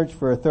into church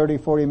for a 30,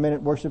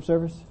 40-minute worship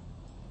service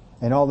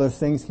and all those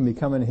things can be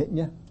coming and hitting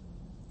you?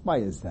 Why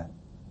is that?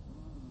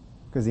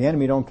 Because the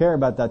enemy don't care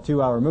about that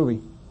 2-hour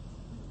movie.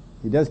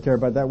 He does care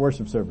about that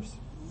worship service.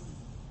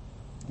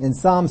 In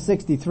Psalm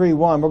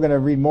 63:1, we're going to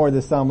read more of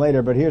this psalm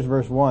later, but here's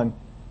verse 1.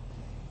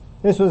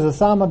 This was a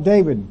psalm of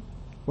David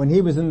when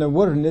he was in the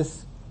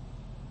wilderness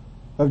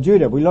of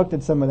Judah. We looked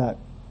at some of that.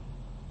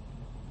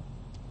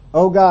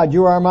 O God,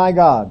 you are my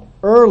God.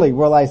 Early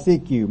will I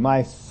seek you.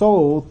 My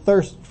soul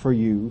thirsts for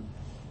you.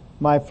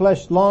 My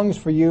flesh longs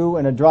for you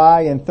in a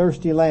dry and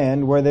thirsty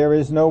land where there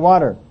is no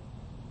water.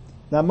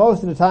 Now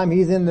most of the time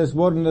he's in this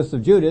wilderness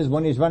of Judah is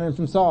when he's running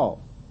from Saul.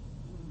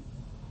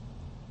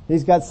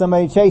 He's got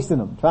somebody chasing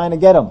him, trying to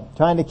get him,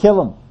 trying to kill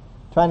him,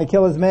 trying to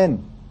kill his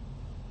men.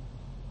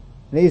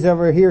 And he's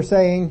over here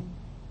saying,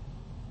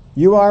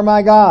 you are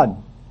my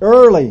God.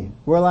 Early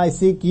will I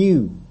seek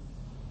you.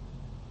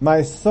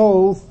 My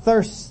soul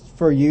thirsts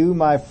for you.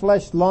 My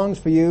flesh longs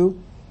for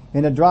you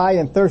in a dry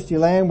and thirsty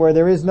land where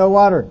there is no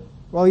water.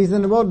 Well, he's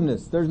in the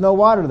wilderness. There's no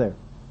water there.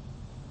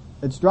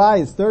 It's dry,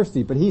 it's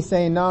thirsty. But he's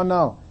saying,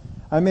 no.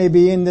 I may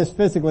be in this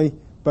physically,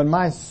 but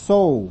my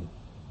soul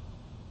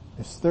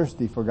is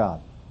thirsty for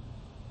God.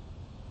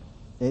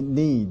 It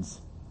needs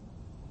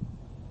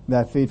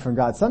that feed from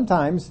God.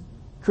 Sometimes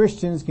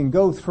Christians can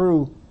go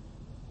through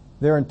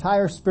their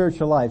entire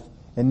spiritual life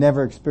and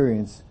never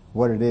experience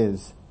what it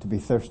is to be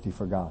thirsty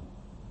for God.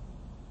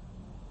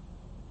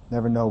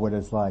 Never know what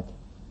it's like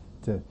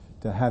to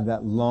have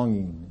that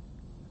longing.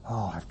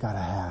 Oh, I've got to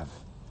have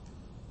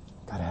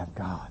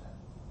God.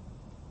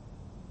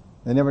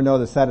 They never know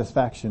the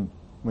satisfaction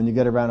when you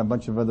get around a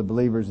bunch of other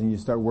believers and you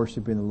start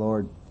worshiping the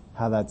Lord,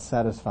 how that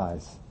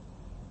satisfies.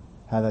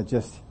 how that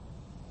just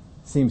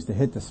seems to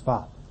hit the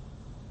spot.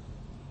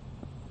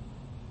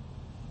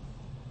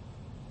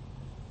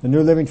 The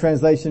New Living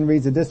Translation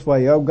reads it this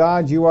way: "O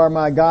God, you are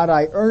my God.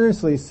 I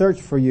earnestly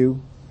search for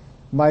you.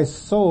 My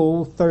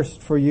soul thirsts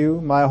for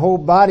you. My whole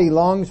body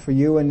longs for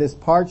you in this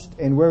parched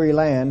and weary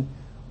land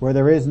where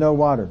there is no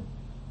water."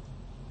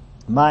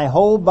 My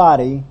whole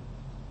body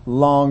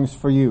longs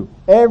for you.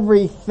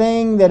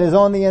 Everything that is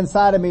on the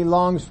inside of me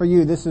longs for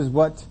you. This is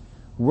what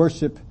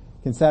worship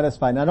can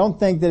satisfy. And I don't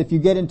think that if you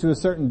get into a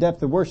certain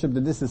depth of worship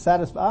that this is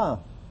satisfied.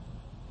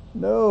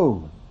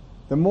 No.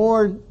 The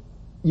more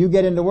you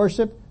get into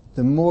worship,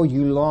 the more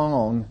you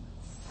long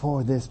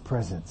for this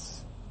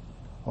presence.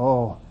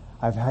 Oh,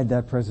 I've had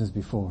that presence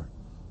before.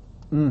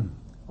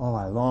 Oh,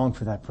 I long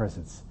for that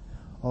presence.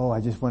 Oh, I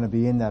just want to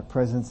be in that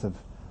presence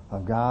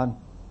of God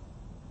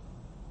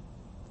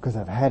because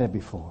I've had it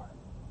before.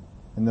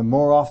 And the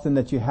more often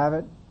that you have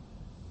it,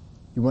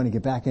 you want to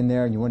get back in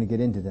there and you want to get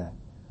into that.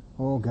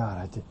 Oh God,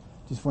 I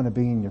just want to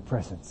be in your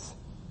presence.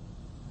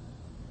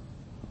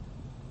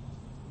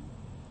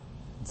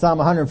 Psalm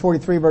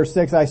 143 verse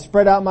 6, "I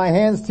spread out my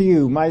hands to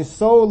you. My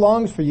soul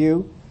longs for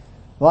you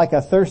like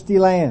a thirsty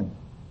land."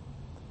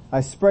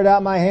 I spread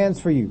out my hands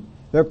for you.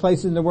 There are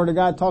places in the Word of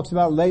God talks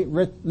about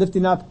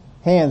lifting up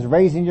hands,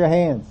 raising your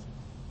hands.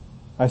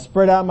 I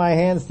spread out my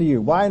hands to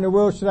you. Why in the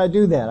world should I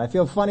do that? I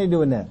feel funny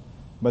doing that.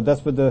 But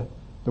that's what the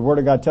Word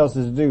of God tells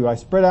us to do. I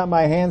spread out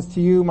my hands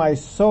to you. My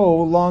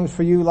soul longs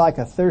for you like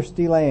a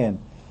thirsty land.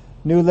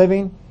 New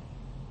Living,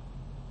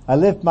 I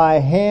lift my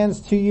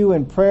hands to you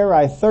in prayer.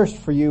 I thirst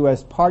for you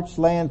as parched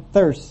land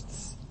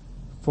thirsts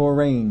for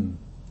rain.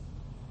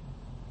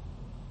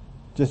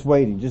 Just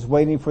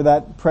waiting for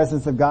that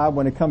presence of God.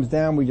 When it comes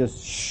down, we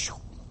just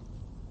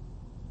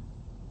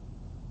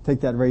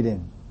take that right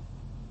in.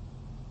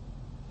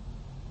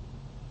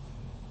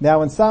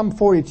 Now in Psalm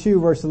 42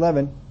 verse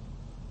 11,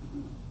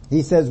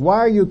 he says, "Why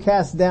are you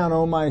cast down,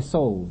 O my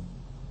soul?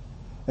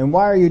 And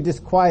why are you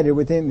disquieted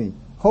within me?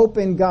 Hope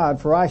in God,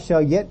 for I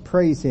shall yet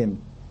praise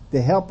him,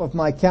 the help of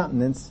my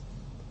countenance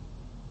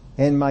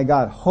and my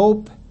God."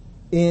 Hope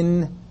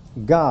in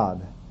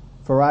God,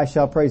 for I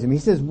shall praise him. He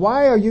says,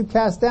 why are you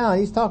cast down?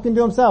 He's talking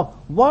to himself.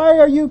 Why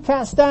are you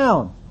cast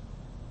down?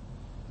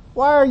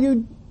 Why are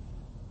you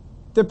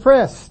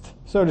depressed,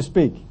 so to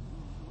speak?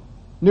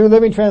 New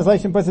Living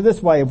Translation puts it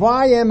this way: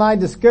 "Why am I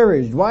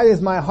discouraged? Why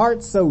is my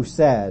heart so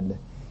sad?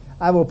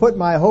 I will put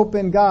my hope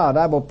in God.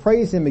 I will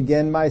praise him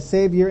again, my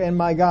Savior and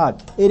my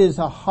God." It is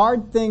a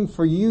hard thing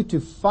for you to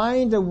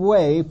find a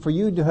way for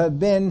you to have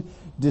been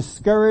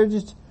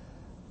discouraged,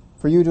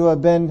 for you to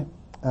have been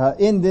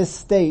in this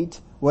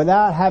state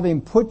without having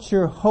put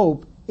your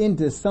hope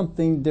into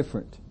something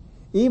different.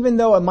 Even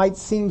though it might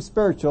seem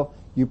spiritual,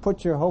 you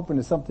put your hope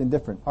into something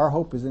different. Our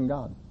hope is in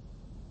God.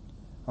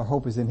 Our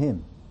hope is in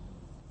him.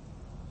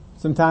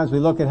 Sometimes we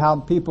look at how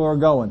people are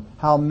going,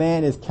 how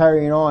man is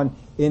carrying on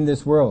in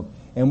this world,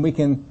 and we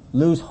can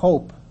lose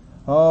hope.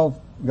 Oh,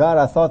 God,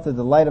 I thought that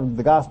the light of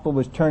the gospel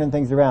was turning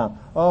things around.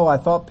 Oh, I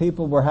thought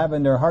people were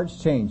having their hearts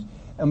changed.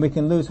 And we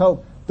can lose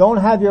hope. Don't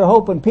have your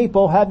hope in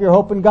people, have your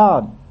hope in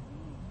God.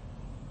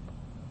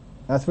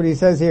 That's what he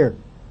says here.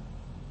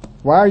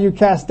 "Why are you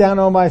cast down,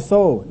 O my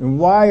soul? And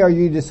why are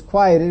you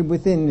disquieted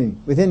within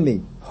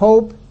me?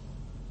 Hope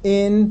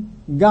in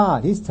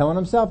God." He's telling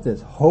himself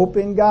this. Hope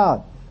in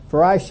God.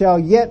 "For I shall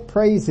yet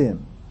praise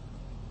him,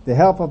 the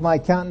help of my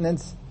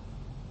countenance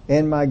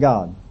and my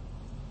God."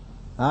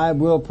 I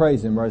will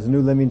praise him. Or as the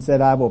New Living said,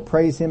 I will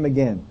praise him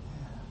again.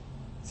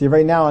 See,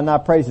 right now I'm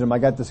not praising him. I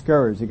got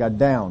discouraged. I got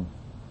down.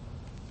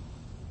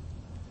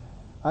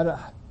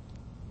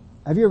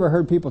 Have you ever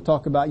heard people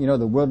talk about,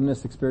 the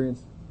wilderness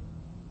experience?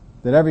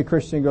 That every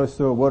Christian goes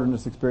through a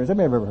wilderness experience. Have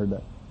you ever heard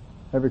that?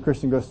 Every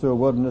Christian goes through a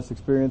wilderness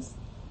experience.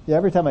 Yeah,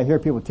 every time I hear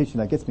people teaching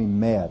that, gets me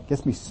mad.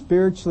 Gets me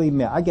spiritually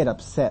mad. I get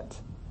upset.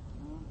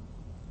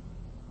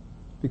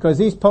 Because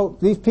these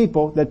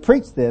people that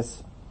preach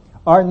this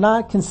are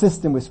not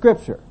consistent with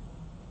Scripture.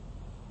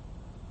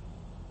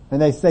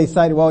 And they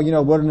cite,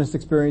 wilderness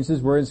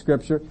experiences were in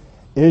Scripture.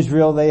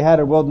 Israel, they had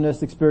a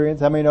wilderness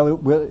experience. How many know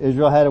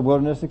Israel had a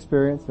wilderness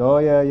experience? Oh,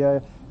 yeah.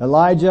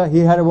 Elijah, he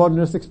had a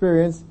wilderness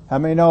experience. How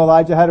many know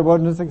Elijah had a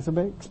wilderness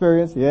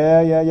experience?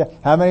 Yeah.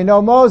 How many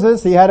know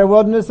Moses? He had a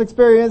wilderness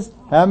experience.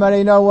 How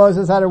many know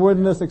Moses had a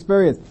wilderness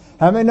experience?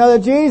 How many know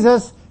that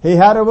Jesus, he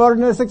had a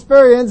wilderness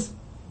experience?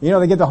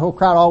 They get the whole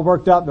crowd all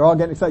worked up. They're all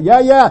getting excited.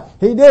 Yeah,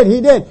 he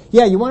did.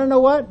 Yeah, you want to know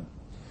what?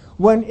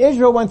 When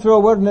Israel went through a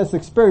wilderness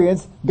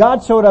experience,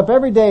 God showed up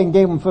every day and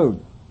gave them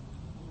food.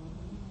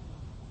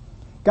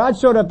 God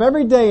showed up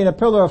every day in a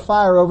pillar of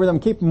fire over them,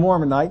 keep them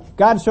warm at night.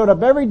 God showed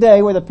up every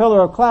day with a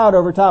pillar of cloud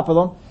over top of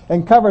them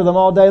and covered them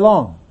all day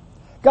long.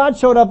 God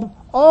showed up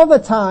all the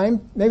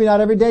time, maybe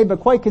not every day, but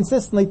quite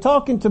consistently,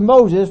 talking to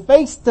Moses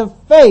face to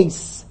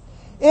face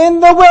in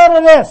the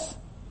wilderness.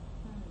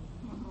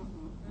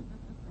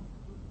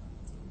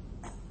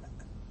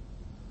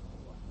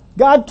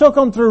 God took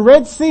them through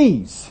Red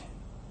Seas,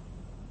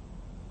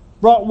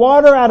 brought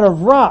water out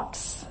of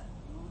rocks,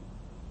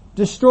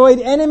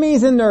 destroyed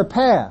enemies in their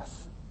path,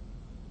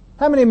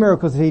 How many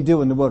miracles did he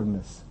do in the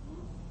wilderness?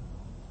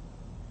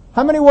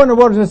 How many were in a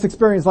wilderness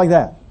experience like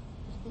that?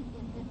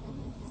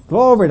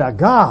 Glory to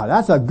God.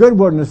 That's a good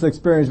wilderness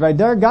experience right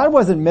there. God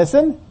wasn't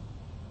missing.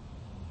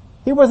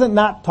 He wasn't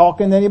not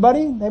talking to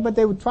anybody. But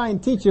they would try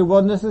and teach you a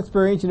wilderness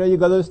experience. You know, you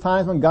go those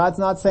times when God's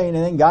not saying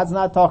anything. God's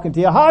not talking to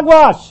you.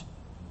 Hogwash!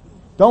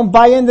 Don't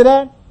buy into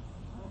that.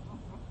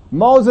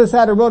 Moses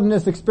had a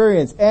wilderness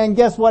experience. And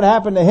guess what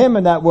happened to him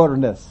in that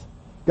wilderness?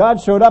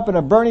 God showed up in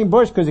a burning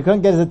bush because he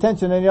couldn't get his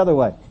attention any other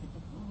way.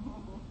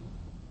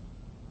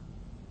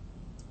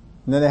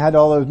 And then they had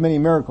all those many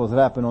miracles that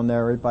happened on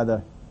there right by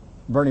the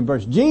burning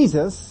bush.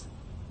 Jesus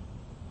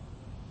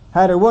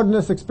had a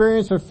wilderness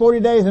experience for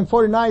 40 days and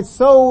 40 nights.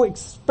 So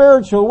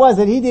spiritual was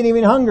it, he didn't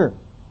even hunger.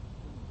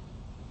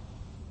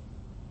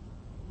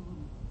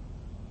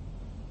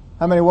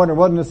 How many want a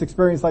wilderness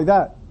experience like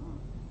that?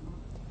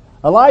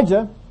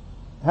 Elijah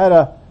had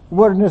a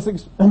wilderness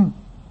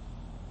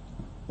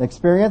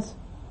experience.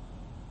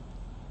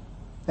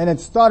 And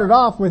it started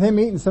off with him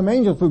eating some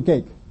angel food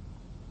cake.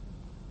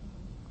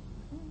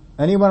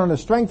 And he went on the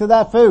strength of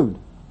that food.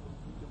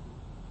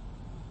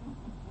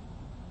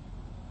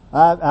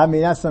 I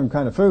mean, that's some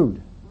kind of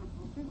food.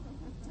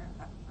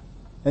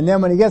 And then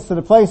when he gets to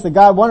the place that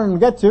God wanted him to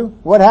get to,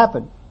 what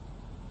happened?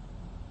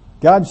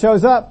 God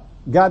shows up.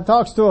 God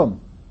talks to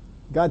him.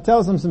 God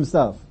tells him some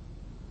stuff.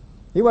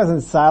 He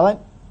wasn't silent.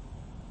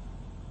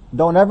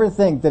 Don't ever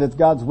think that it's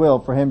God's will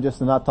for him just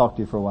to not talk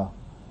to you for a while.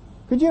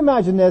 Could you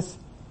imagine this?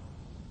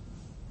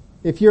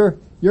 If you're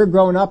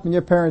growing up and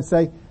your parents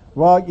say,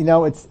 well, you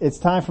know, it's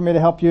time for me to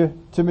help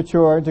you to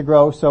mature and to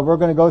grow, so we're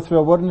going to go through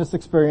a wilderness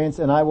experience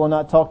and I will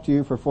not talk to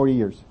you for 40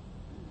 years.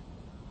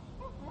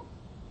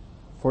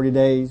 40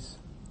 days,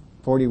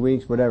 40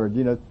 weeks, whatever.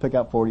 You know, pick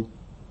out 40.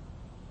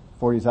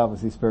 40 is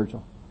obviously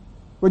spiritual.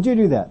 Would you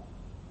do that?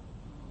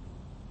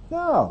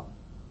 No.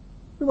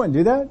 You wouldn't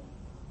do that.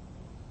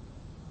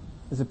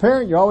 As a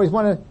parent, you always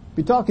want to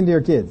be talking to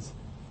your kids.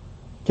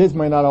 Kids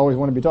may not always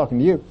want to be talking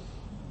to you.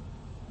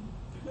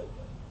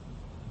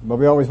 But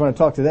we always want to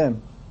talk to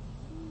them.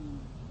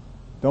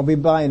 Don't be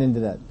buying into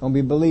that. Don't be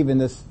believing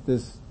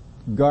this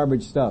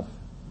garbage stuff.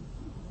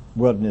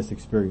 Wilderness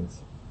experience.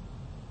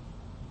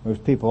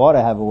 Most people ought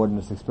to have a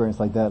wilderness experience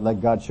like that. Let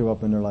God show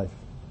up in their life.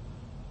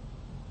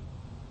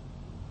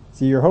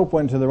 See, your hope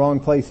went to the wrong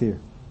place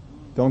here.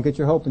 Don't get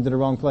your hope into the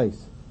wrong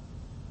place.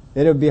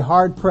 It would be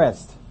hard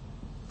pressed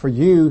for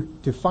you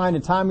to find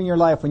a time in your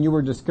life when you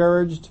were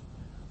discouraged,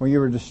 when you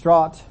were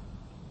distraught,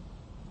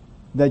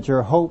 that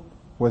your hope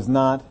was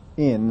not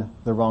in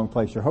the wrong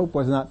place. Your hope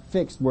was not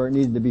fixed where it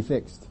needed to be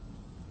fixed.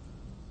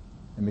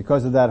 And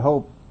because of that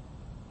hope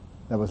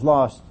that was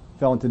lost,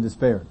 fell into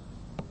despair.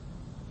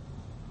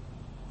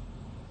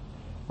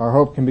 Our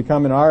hope can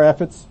become in our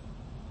efforts.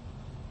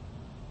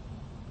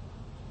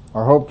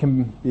 Our hope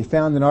can be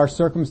found in our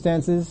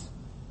circumstances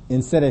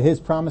instead of His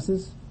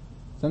promises.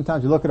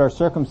 Sometimes we look at our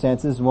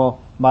circumstances,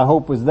 well, my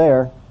hope was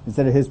there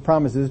instead of His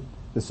promises.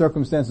 The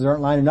circumstances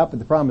aren't lining up with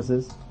the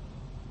promises.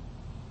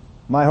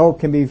 My hope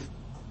can be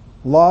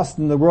lost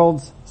in the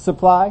world's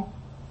supply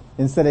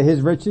instead of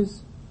His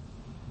riches.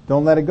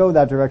 Don't let it go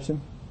that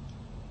direction.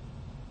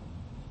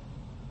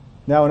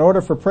 Now, in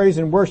order for praise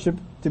and worship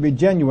to be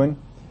genuine,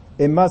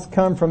 it must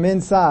come from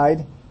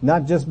inside,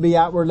 not just be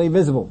outwardly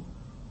visible.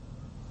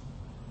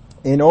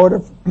 In order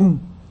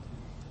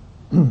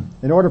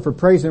for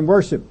praise and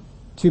worship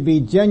to be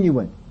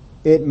genuine,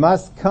 it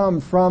must come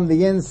from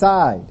the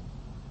inside,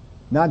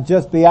 not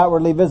just be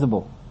outwardly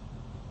visible.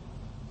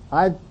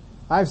 I've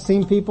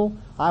seen people,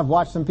 I've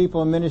watched some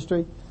people in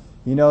ministry,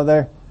 you know,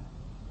 they're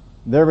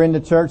in the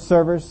church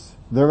service,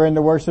 they're in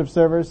the worship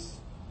service,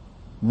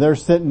 they're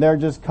sitting there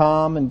just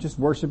calm and just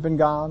worshiping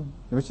God,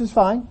 which is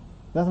fine.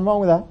 Nothing wrong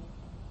with that.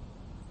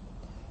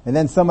 And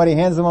then somebody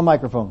hands them a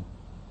microphone.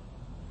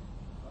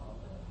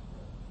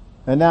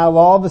 And now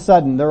all of a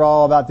sudden they're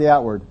all about the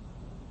outward.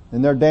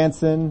 And they're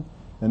dancing,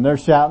 and they're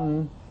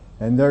shouting,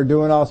 and they're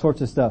doing all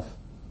sorts of stuff.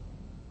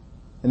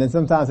 And then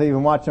sometimes they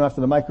even watch them after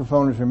the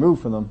microphone is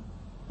removed from them.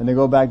 And they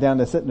go back down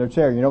to sit in their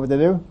chair. You know what they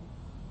do?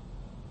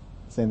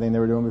 Same thing they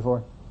were doing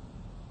before.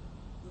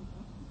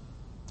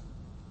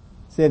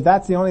 See, if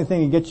that's the only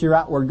thing that gets your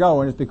outward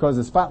going, it's because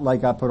the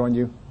spotlight got put on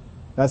you.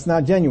 That's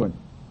not genuine.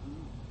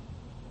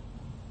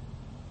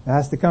 It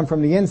has to come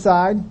from the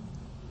inside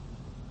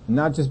and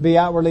not just be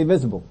outwardly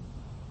visible.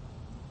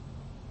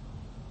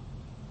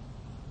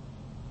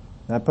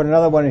 And I put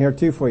another one in here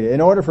too for you.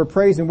 In order for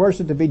praise and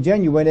worship to be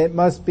genuine, it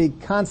must be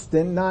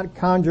constant, not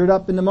conjured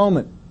up in the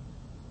moment.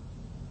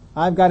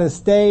 I've got to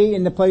stay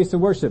in the place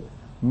of worship.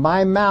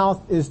 My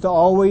mouth is to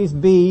always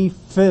be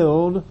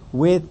filled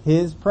with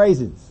His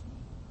praises.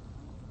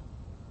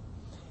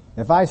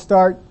 If I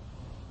start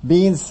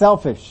being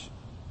selfish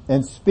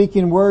and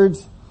speaking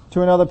words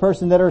to another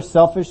person that are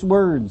selfish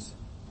words,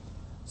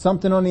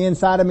 something on the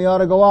inside of me ought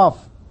to go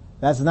off.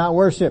 That's not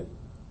worship.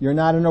 You're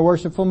not in a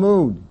worshipful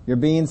mood. You're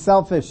being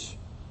selfish.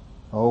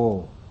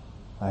 Oh,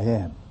 I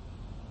am.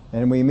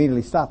 And we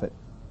immediately stop it,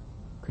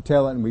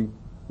 curtail it, and we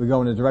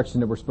go in the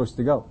direction that we're supposed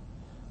to go.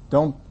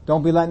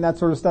 Don't be letting that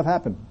sort of stuff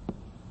happen.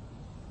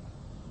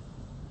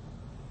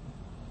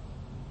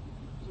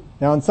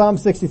 Now in Psalm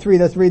 63,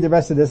 let's read the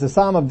rest of this. A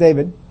Psalm of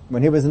David,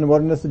 when he was in the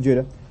wilderness of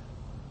Judah.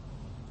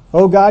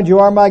 O God, you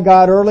are my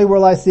God. Early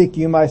will I seek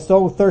you. My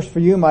soul thirsts for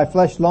you. My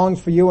flesh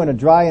longs for you in a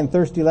dry and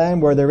thirsty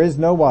land where there is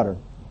no water.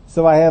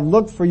 So I have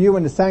looked for you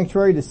in the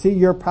sanctuary to see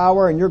your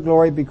power and your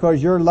glory,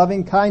 because your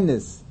loving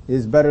kindness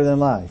is better than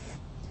life.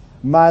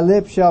 My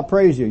lips shall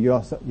praise you.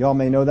 Y'all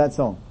may know that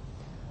song.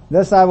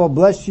 Thus I will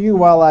bless you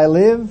while I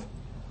live.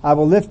 I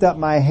will lift up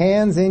my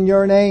hands in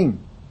your name.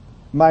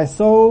 My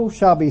soul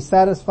shall be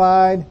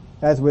satisfied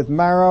as with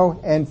marrow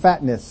and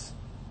fatness.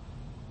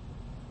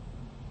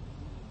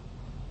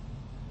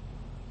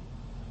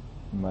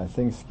 My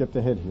thing skipped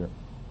ahead here.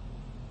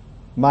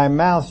 My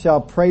mouth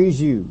shall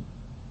praise you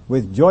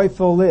with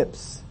joyful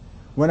lips.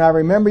 When I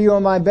remember you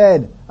on my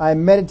bed, I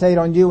meditate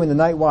on you in the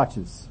night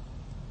watches.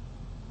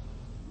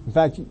 In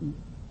fact,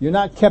 you're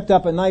not kept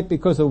up at night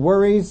because of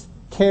worries,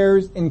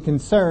 cares, and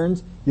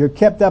concerns. You're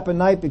kept up at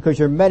night because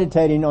you're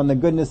meditating on the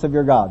goodness of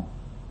your God.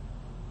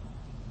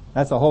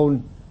 That's a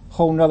whole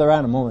nother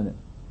animal, isn't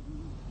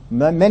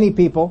it? Many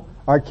people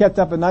are kept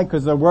up at night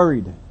because they're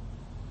worried,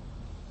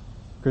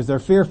 because they're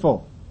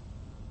fearful,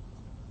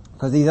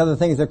 because these other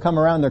things that come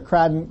around, they're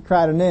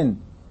crowding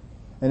in,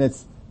 and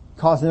it's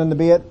causing them to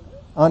be at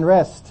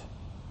unrest.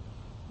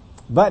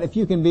 But if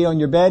you can be on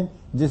your bed,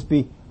 just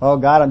be, oh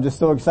God, I'm just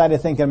so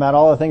excited thinking about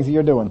all the things that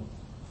you're doing.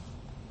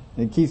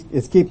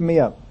 It's keeping me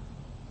up.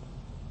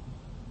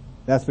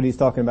 That's what he's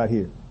talking about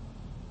here.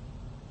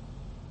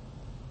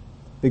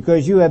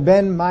 Because you have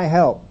been my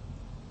help.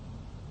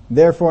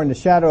 Therefore in the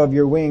shadow of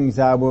your wings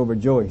I will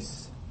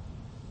rejoice.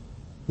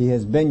 He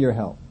has been your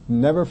help.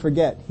 Never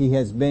forget, he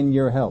has been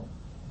your help.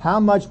 How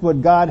much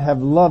would God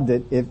have loved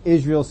it if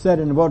Israel said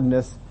in the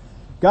wilderness,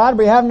 God,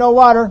 we have no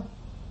water,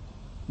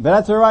 but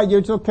that's alright,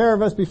 you took care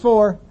of us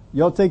before,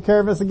 you'll take care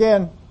of us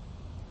again.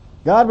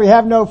 God, we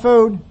have no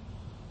food.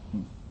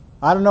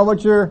 I don't know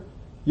what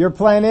your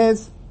plan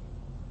is,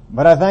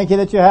 but I thank you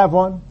that you have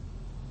one.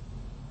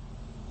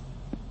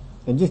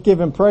 And just give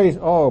him praise.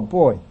 Oh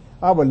boy,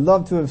 I would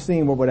love to have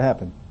seen what would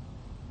happen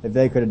if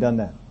they could have done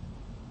that.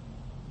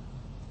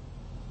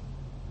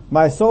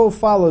 My soul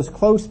follows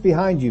close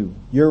behind you.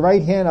 Your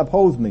right hand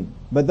upholds me.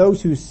 But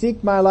those who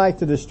seek my life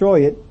to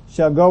destroy it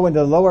shall go into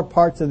the lower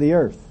parts of the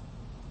earth.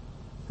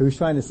 Who's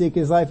trying to seek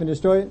his life and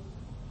destroy it?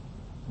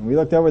 And we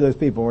looked over those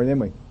people, didn't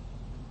we?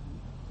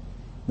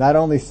 Not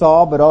only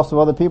Saul, but also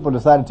other people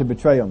decided to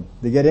betray him,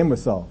 to get in with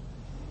Saul.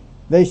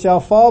 They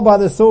shall fall by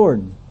the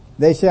sword.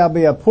 They shall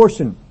be a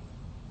portion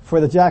for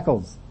the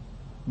jackals.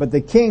 But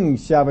the king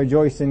shall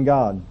rejoice in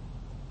God.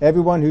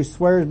 Everyone who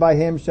swears by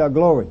him shall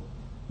glory.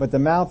 But the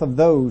mouth of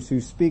those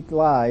who speak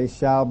lies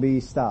shall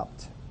be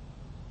stopped.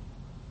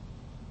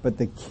 But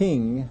the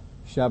king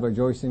shall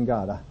rejoice in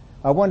God.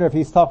 I wonder if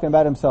he's talking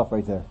about himself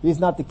right there. He's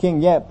not the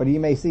king yet, but he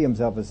may see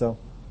himself as so.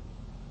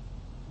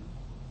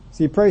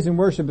 See, praise and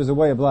worship is a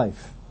way of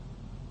life.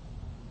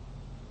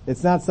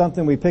 It's not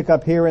something we pick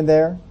up here and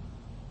there.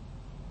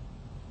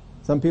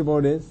 Some people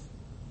it is.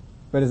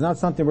 But it's not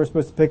something we're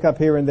supposed to pick up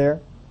here and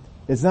there.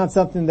 It's not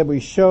something that we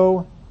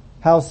show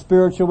how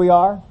spiritual we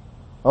are.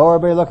 Oh,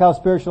 everybody, look how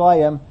spiritual I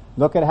am.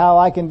 Look at how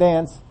I can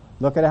dance.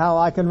 Look at how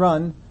I can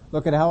run.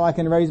 Look at how I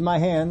can raise my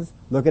hands.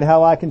 Look at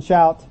how I can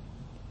shout.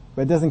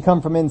 But it doesn't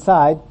come from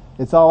inside.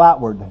 It's all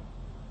outward.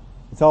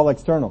 It's all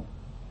external.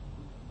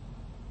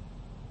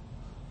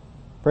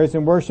 Praise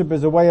and worship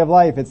is a way of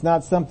life. It's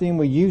not something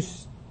we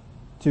use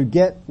to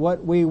get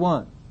what we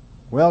want.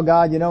 Well,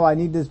 God, I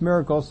need this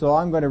miracle, so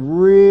I'm going to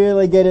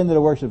really get into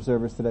the worship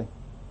service today.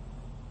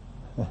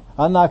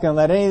 I'm not going to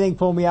let anything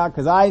pull me out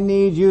because I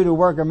need you to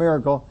work a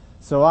miracle.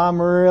 So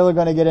I'm really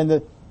going to get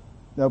into...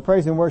 No,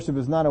 praise and worship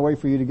is not a way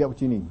for you to get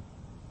what you need.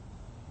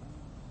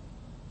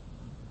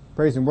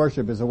 Praise and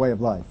worship is a way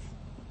of life.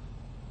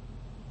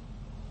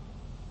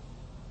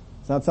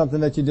 It's not something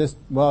that you just,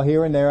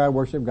 here and there I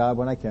worship God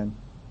when I can.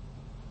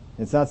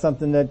 It's not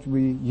something that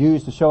we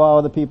use to show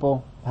other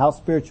people how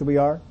spiritual we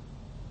are.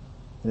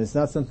 And it's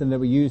not something that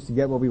we use to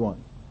get what we want.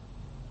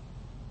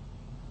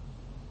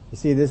 You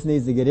see, this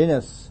needs to get in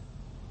us.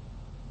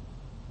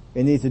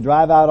 It needs to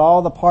drive out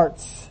all the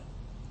parts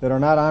that are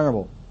not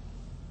honorable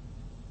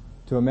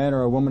to a man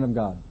or a woman of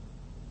God.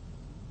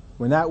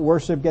 When that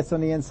worship gets on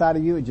the inside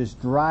of you, it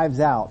just drives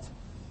out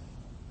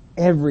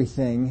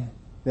everything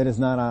that is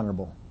not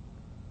honorable.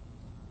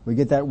 We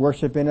get that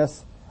worship in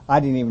us. I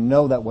didn't even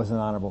know that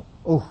wasn't honorable.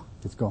 Oh,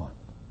 it's gone.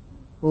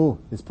 Oh,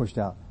 it's pushed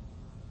out.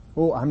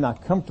 Oh, I'm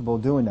not comfortable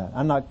doing that.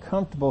 I'm not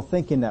comfortable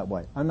thinking that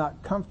way. I'm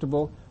not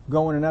comfortable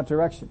going in that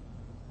direction.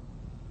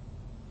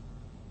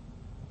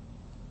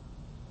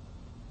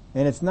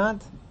 And it's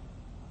not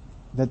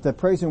that the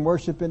praise and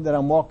worship that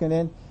I'm walking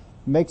in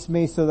makes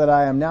me so that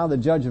I am now the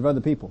judge of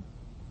other people.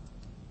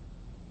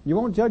 You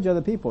won't judge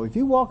other people. If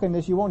you walk in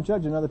this, you won't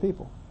judge other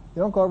people.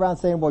 You don't go around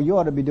saying, you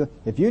ought to be doing...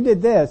 If you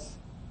did this,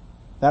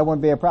 that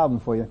wouldn't be a problem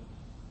for you.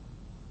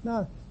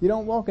 No, you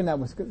don't walk in that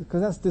way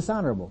because that's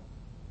dishonorable.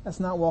 That's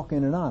not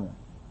walking in honor.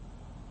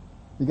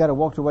 You got to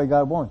walk the way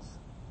God wants.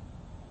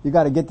 You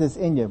got to get this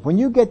in you. When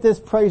you get this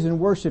praise and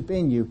worship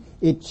in you,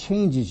 it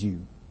changes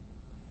you.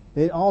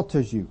 It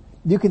alters you.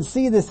 you can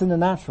see this in the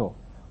natural.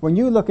 When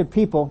you look at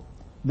people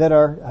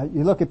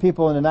you look at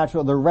people in the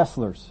natural, they're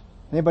wrestlers.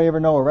 Anybody ever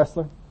know a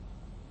wrestler?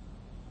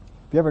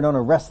 If you ever known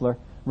a wrestler,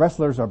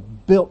 wrestlers are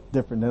built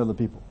different than other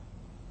people.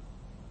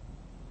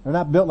 They're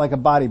not built like a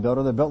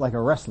bodybuilder, they're built like a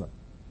wrestler.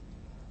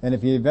 And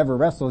if you've ever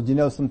wrestled, you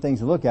know some things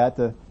to look at.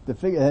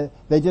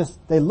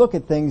 They look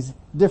at things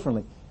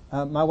differently.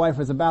 My wife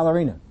was a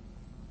ballerina.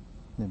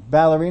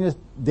 Ballerinas,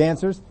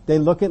 dancers, they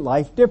look at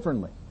life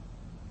differently.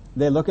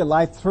 They look at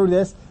life through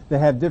this. They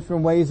have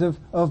different ways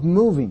of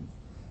moving.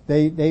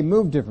 They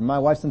move different. My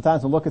wife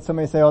sometimes will look at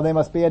somebody and say, "Oh, they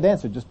must be a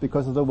dancer," just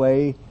because of the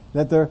way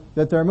that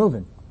they're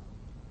moving.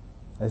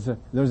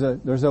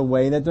 There's a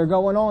way that they're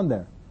going on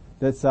there.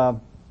 That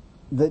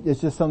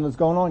it's just something that's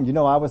going on. You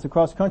know, I was a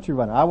cross-country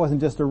runner. I wasn't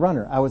just a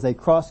runner. I was a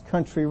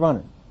cross-country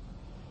runner.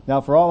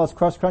 Now, for all us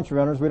cross-country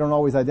runners, we don't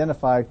always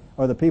identify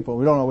other people.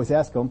 We don't always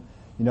ask them,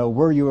 you know,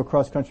 were you a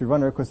cross-country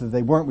runner? Because if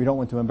they weren't, we don't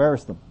want to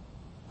embarrass them.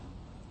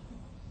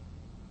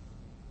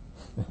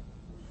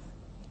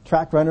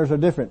 Track runners are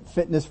different.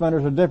 Fitness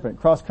runners are different.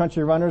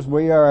 Cross-country runners,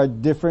 we are a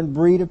different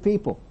breed of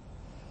people.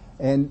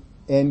 And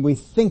we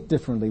think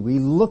differently. We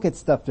look at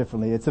stuff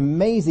differently. It's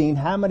amazing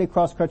how many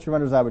cross-country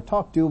runners I would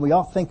talk to, and we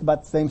all think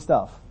about the same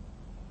stuff.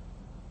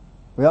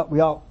 We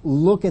all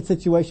look at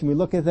situation. We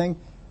look at things.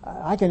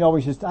 I can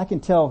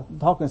tell,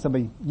 talking to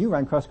somebody, you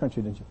ran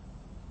cross-country, didn't you?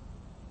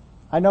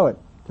 I know it,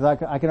 because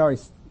I can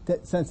already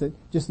sense it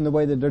just in the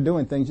way that they're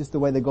doing things, just the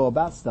way they go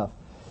about stuff.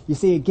 You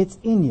see, it gets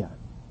in you,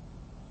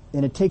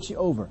 and it takes you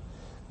over.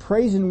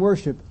 Praise and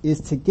worship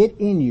is to get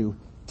in you,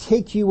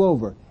 take you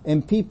over,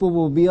 and people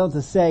will be able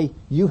to say,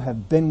 you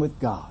have been with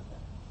God.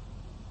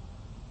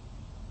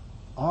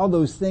 All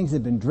those things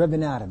have been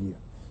driven out of you.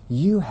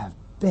 You have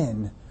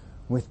been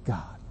with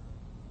God.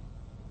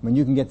 When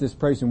you can get this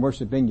praise and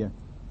worship in you,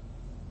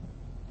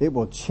 it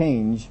will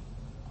change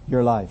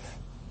your life.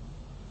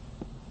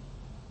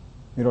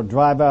 It'll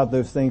drive out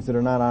those things that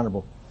are not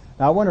honorable.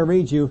 Now I want to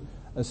read you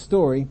a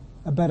story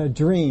about a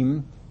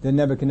dream that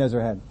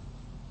Nebuchadnezzar had.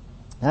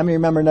 How many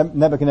remember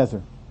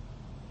Nebuchadnezzar?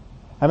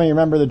 How many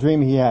remember the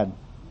dream he had?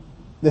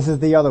 This is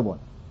the other one.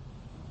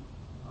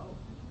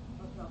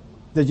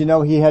 Did you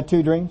know he had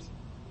two dreams?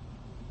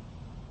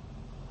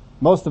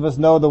 Most of us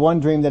know the one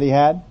dream that he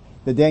had,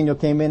 that Daniel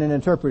came in and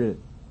interpreted it.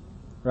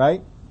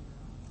 Right?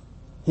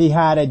 He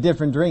had a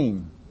different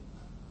dream.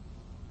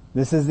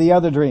 This is the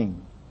other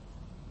dream.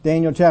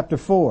 Daniel chapter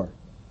 4.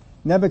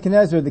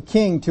 Nebuchadnezzar the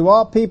king, to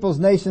all peoples,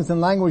 nations, and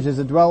languages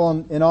that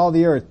dwell in all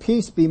the earth,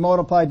 peace be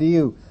multiplied to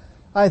you.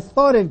 I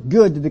thought it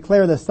good to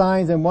declare the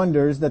signs and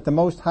wonders that the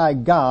Most High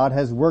God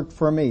has worked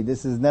for me.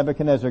 This is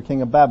Nebuchadnezzar,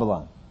 king of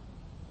Babylon.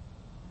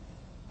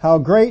 How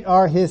great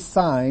are his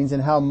signs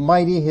and how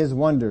mighty his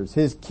wonders.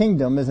 His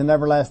kingdom is an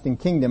everlasting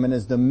kingdom, and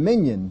his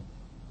dominion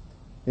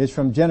is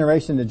from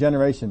generation to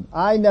generation.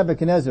 I,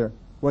 Nebuchadnezzar,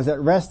 was at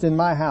rest in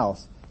my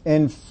house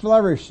and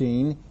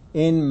flourishing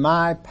in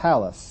my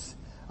palace.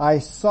 I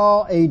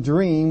saw a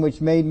dream which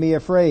made me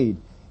afraid,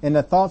 and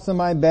the thoughts of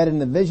my bed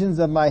and the visions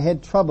of my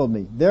head troubled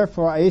me.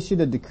 Therefore I issued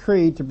a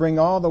decree to bring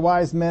all the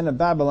wise men of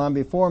Babylon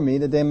before me,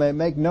 that they may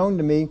make known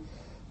to me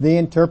the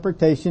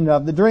interpretation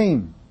of the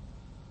dream.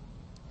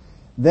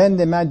 Then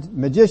the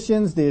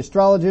magicians, the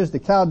astrologers, the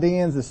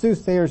Chaldeans, the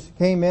soothsayers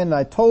came in, and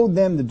I told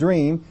them the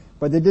dream,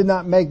 but they did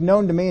not make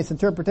known to me its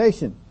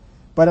interpretation.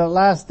 But at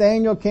last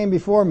Daniel came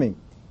before me.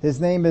 His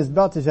name is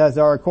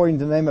Belteshazzar, according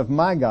to the name of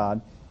my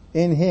God.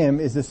 In him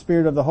is the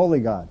spirit of the holy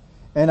God.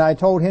 And I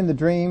told him the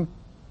dream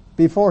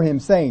before him,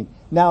 saying,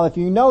 now if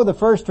you know the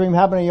first dream,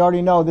 how many of you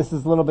already know this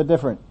is a little bit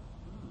different?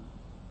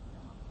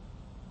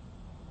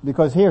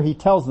 Because here he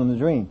tells them the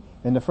dream.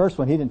 In the first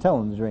one, he didn't tell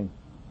them the dream.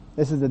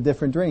 This is a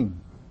different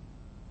dream.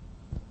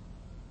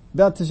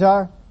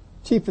 Belteshazzar,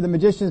 chief of the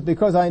magicians,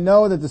 because I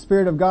know that the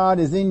Spirit of God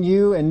is in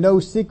you and no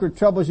secret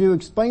troubles you,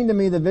 explain to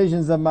me the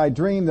visions of my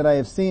dream that I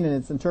have seen and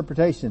its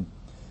interpretation.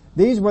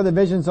 These were the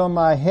visions on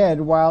my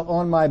head while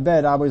on my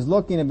bed. I was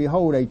looking, and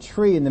behold, a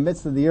tree in the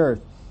midst of the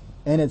earth,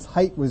 and its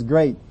height was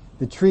great.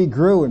 The tree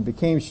grew and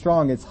became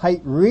strong. Its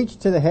height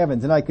reached to the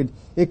heavens, and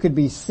it could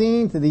be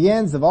seen to the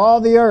ends of all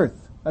the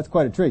earth. That's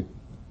quite a tree.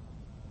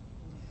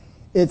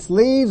 Its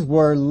leaves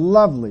were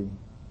lovely,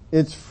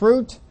 its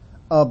fruit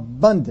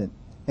abundant,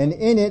 and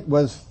in it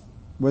was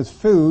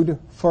food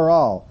for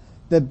all.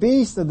 The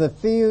beasts of the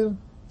field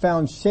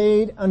found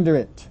shade under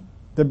it.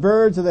 The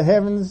birds of the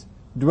heavens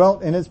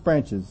dwelt in its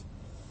branches,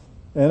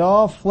 and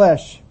all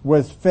flesh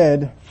was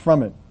fed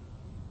from it.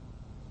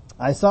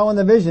 I saw in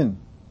the vision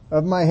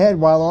of my head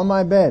while on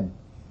my bed,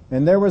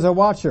 and there was a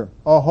watcher,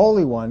 a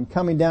holy one,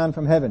 coming down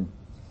from heaven.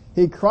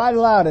 He cried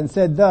aloud and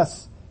said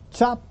thus,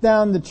 chop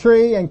down the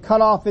tree and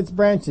cut off its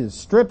branches,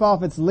 strip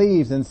off its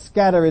leaves and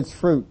scatter its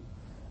fruit.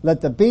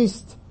 Let the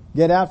beast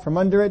get out from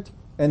under it,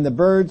 and the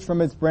birds from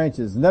its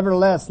branches.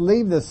 Nevertheless,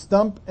 leave the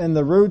stump and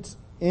the roots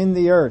in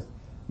the earth,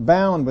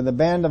 bound with a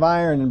band of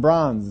iron and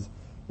bronze,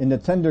 in the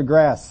tender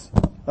grass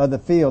of the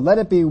field. Let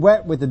it be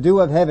wet with the dew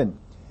of heaven,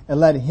 and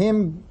let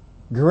him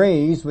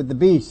graze with the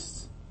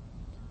beasts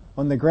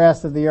on the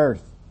grass of the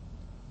earth.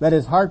 Let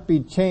his heart be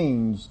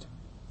changed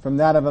from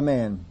that of a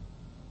man,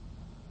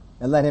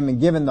 and let him be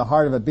given the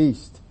heart of a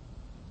beast,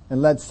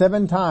 and let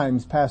 7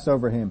 times pass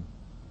over him.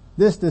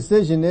 This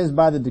decision is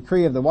by the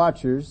decree of the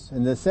watchers,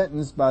 and the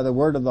sentence by the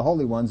word of the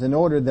holy ones, in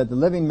order that the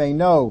living may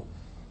know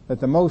that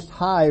the Most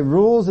High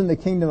rules in the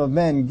kingdom of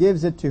men,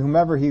 gives it to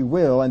whomever he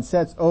will, and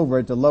sets over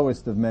it the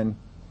lowest of men.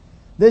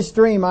 This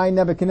dream I,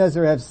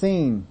 Nebuchadnezzar, have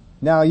seen.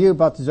 Now you,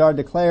 Belteshazzar,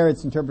 declare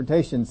its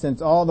interpretation,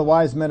 since all the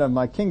wise men of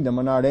my kingdom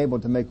are not able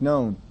to make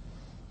known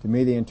to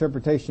me the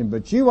interpretation.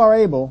 But you are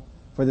able,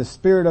 for the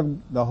Spirit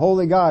of the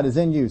Holy God is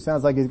in you.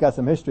 Sounds like he's got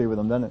some history with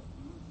him, doesn't it?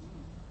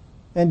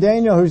 And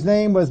Daniel, whose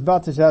name was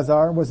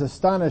Belteshazzar, was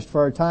astonished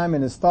for a time,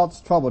 and his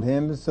thoughts troubled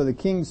him. So the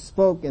king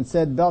spoke and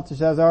said,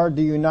 Belteshazzar,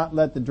 do not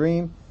let the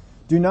dream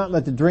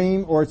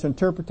or its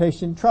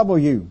interpretation trouble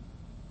you.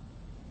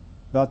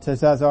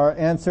 Belteshazzar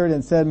answered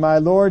and said, My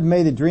lord,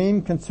 may the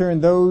dream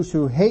concern those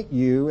who hate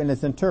you, and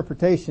its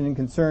interpretation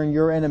concern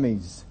your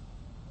enemies.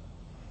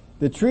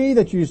 The tree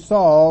that you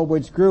saw,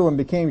 which grew and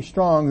became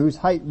strong, whose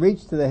height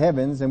reached to the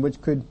heavens, and which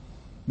could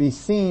be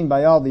seen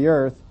by all the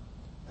earth,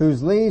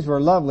 whose leaves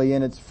were lovely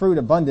and its fruit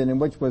abundant,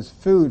 and which was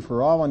food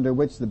for all under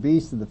which the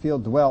beasts of the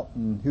field dwelt,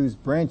 and whose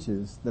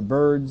branches the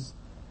birds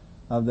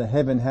of the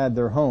heaven had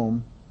their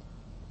home.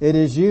 It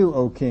is you,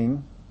 O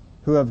king,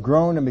 who have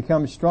grown and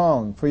become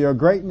strong, for your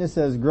greatness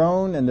has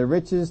grown, and the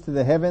riches to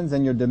the heavens,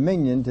 and your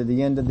dominion to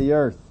the end of the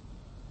earth.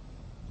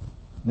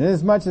 And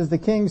inasmuch as the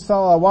king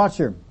saw a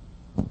watcher,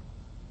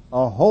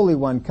 a holy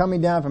one,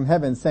 coming down from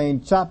heaven,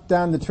 saying, Chop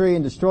down the tree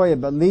and destroy it,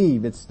 but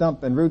leave its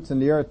stump and roots in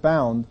the earth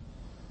bound,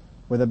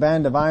 with a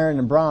band of iron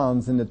and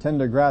bronze in the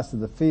tender grass of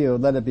the field.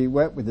 Let it be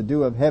wet with the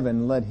dew of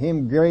heaven. Let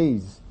him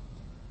graze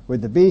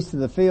with the beasts of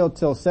the field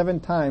till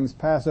 7 times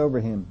pass over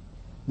him.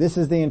 This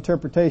is the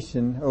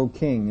interpretation, O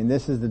king, and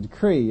this is the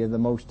decree of the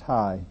Most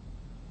High,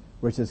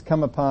 which has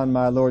come upon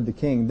my lord the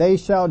king. They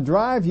shall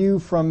drive you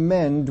from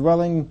men,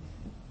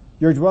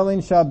 your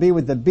dwelling shall be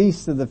with the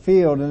beasts of the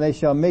field, and they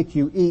shall make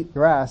you eat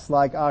grass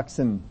like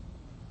oxen.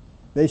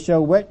 They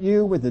shall wet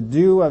you with the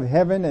dew of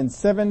heaven, and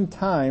 7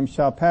 times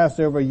shall pass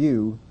over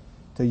you,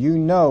 till you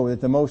know that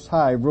the Most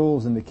High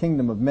rules in the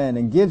kingdom of men,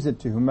 and gives it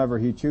to whomever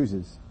he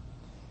chooses.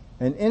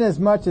 And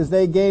inasmuch as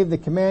they gave the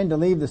command to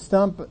leave the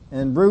stump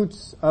and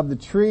roots of the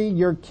tree,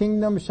 your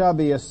kingdom shall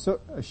be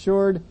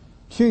assured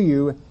to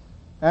you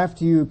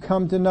after you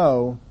come to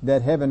know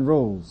that heaven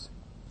rules.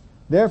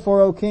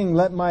 Therefore, O king,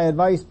 let my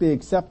advice be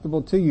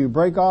acceptable to you.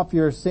 Break off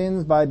your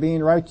sins by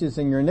being righteous,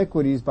 and your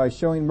iniquities by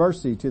showing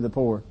mercy to the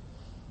poor.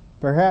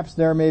 Perhaps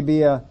there may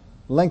be a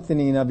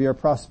lengthening of your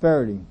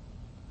prosperity.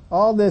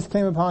 All this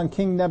came upon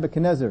King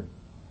Nebuchadnezzar.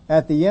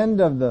 At the end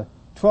of the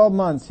 12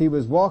 months he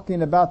was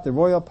walking about the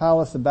royal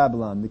palace of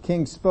Babylon. The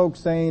king spoke,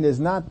 saying, Is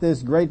not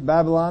this great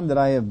Babylon that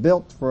I have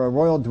built for a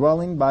royal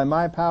dwelling by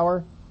my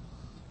power,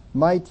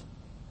 might,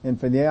 and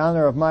for the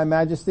honor of my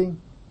majesty?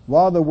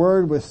 While the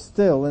word was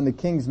still in the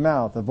king's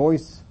mouth, a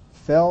voice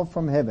fell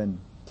from heaven.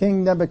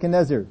 King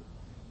Nebuchadnezzar,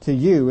 to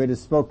you it is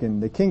spoken,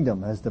 the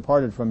kingdom has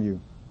departed from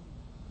you.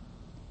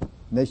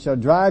 And they shall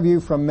drive you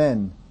from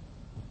men,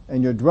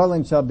 and your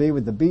dwelling shall be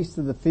with the beasts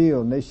of the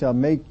field, and they shall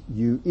make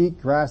you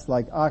eat grass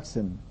like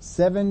oxen.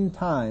 7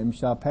 times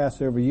shall pass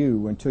over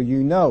you, until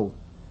you know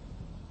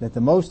that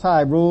the Most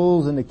High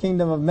rules in the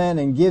kingdom of men,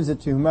 and gives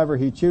it to whomever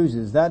he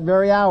chooses. That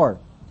very hour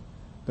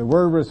the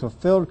word was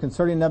fulfilled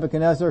concerning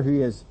Nebuchadnezzar.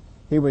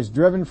 He was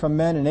driven from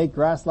men and ate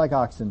grass like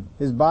oxen.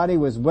 His body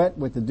was wet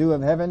with the dew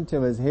of heaven,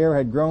 till his hair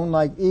had grown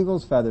like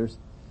eagle's feathers,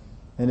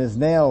 and his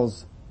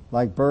nails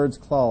like birds'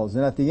 claws.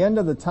 And at the end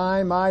of the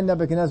time, I,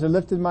 Nebuchadnezzar,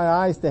 lifted my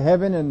eyes to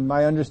heaven, and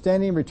my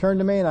understanding returned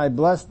to me, and I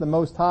blessed the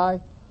Most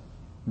High,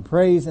 and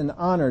praised and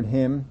honored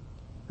him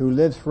who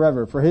lives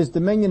forever. For his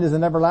dominion is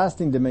an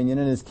everlasting dominion,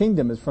 and his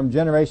kingdom is from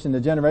generation to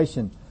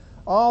generation.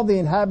 All the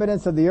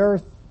inhabitants of the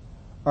earth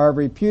are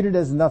reputed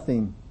as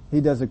nothing.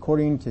 He does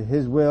according to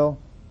his will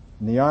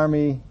in the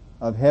army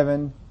of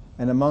heaven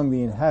and among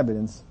the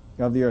inhabitants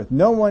of the earth.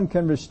 No one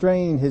can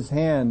restrain his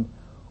hand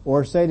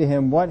or say to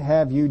him, What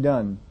have you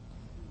done?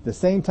 At the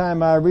same time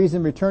my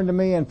reason returned to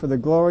me, and for the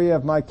glory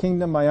of my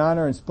kingdom my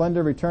honor and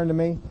splendor returned to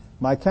me.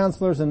 My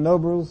counselors and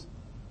nobles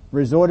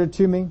resorted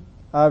to me.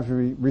 I was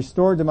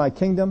restored to my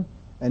kingdom,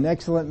 and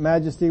excellent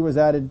majesty was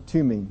added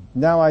to me.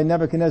 Now I,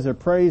 Nebuchadnezzar,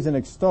 praise and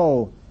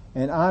extol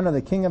and honor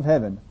the King of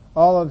heaven,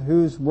 all of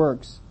whose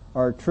works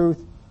are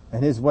truth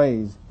and his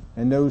ways,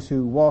 and those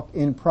who walk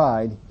in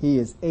pride he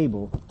is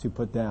able to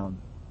put down.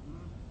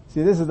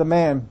 See, this is the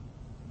man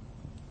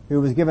who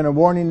was given a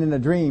warning in a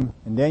dream,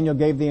 and Daniel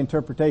gave the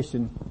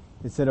interpretation.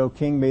 It said, O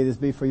king, may this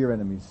be for your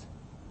enemies.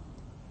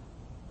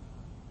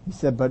 He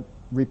said, but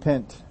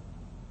repent.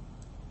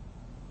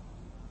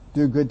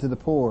 Do good to the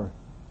poor.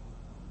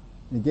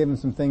 He gave him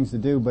some things to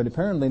do, but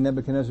apparently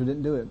Nebuchadnezzar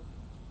didn't do it.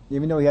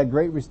 Even though he had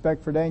great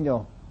respect for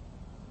Daniel,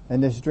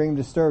 and this dream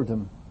disturbed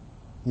him,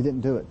 he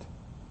didn't do it.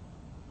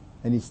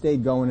 And he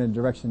stayed going in the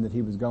direction that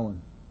he was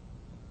going.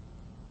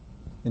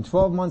 And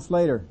 12 months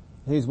later,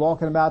 he's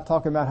walking about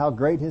talking about how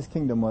great his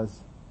kingdom was,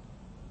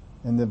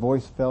 and the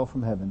voice fell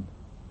from heaven.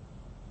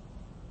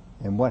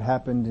 And what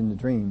happened in the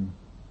dream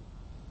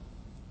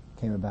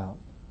came about.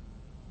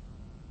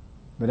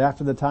 But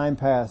after the time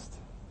passed,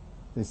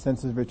 his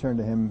senses returned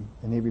to him,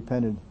 and he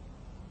repented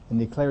and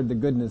declared the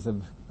goodness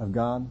of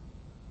God.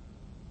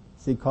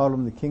 So he called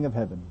him the King of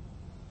Heaven.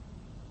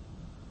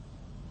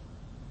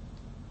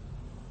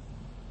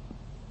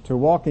 To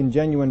walk in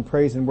genuine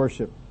praise and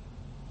worship.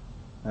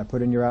 I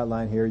put in your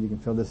outline here. You can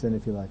fill this in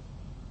if you like.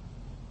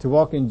 To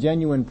walk in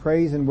genuine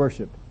praise and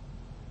worship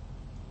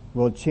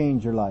will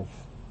change your life.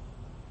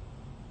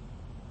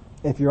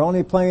 If you're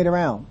only playing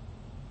around,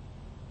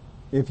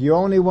 if you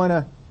only want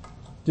to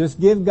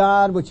just give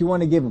God what you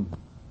want to give Him,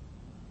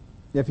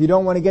 if you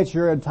don't want to get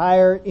your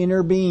entire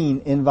inner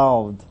being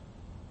involved,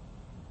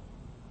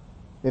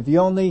 if you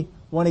only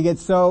want to get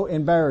so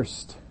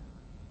embarrassed,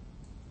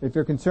 if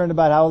you're concerned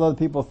about how other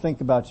people think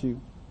about you,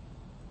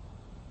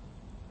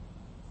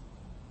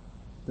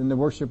 then the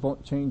worship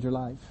won't change your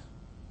life.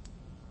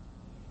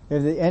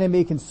 If the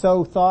enemy can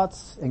sow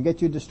thoughts and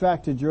get you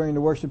distracted during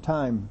the worship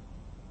time,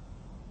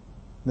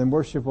 then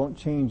worship won't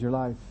change your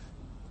life.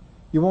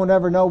 You won't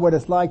ever know what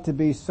it's like to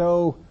be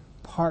so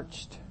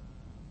parched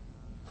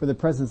for the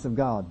presence of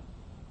God.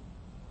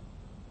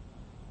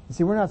 You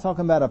see, we're not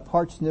talking about a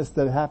parchedness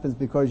that happens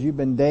because you've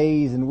been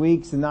days and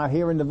weeks and not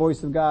hearing the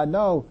voice of God.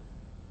 No.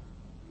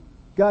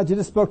 God, you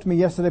just spoke to me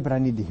yesterday, but I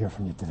need to hear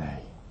from you today.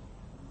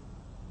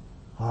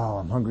 Oh,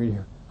 I'm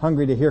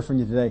hungry to hear from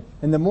you today.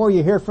 And the more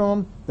you hear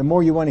from Him, the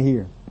more you want to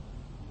hear.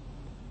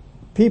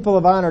 People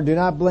of honor do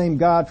not blame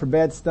God for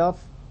bad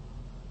stuff,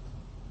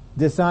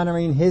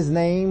 dishonoring His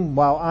name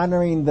while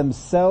honoring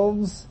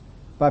themselves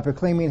by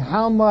proclaiming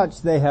how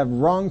much they have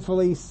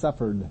wrongfully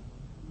suffered.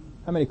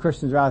 How many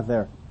Christians are out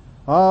there?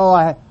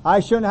 Oh, I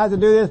shouldn't have to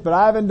do this, but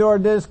I've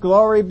endured this.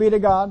 Glory be to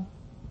God.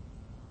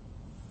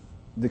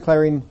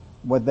 Declaring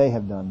what they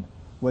have done,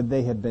 what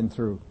they have been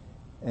through.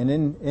 And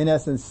in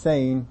essence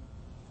saying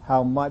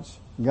how much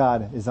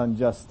God is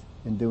unjust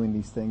in doing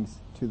these things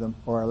to them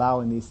or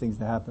allowing these things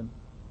to happen.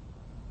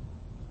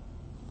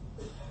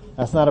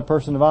 That's not a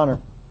person of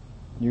honor.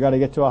 You got to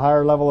get to a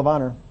higher level of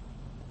honor.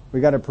 We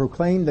got to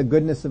proclaim the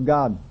goodness of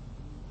God.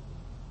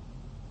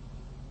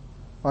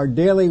 Our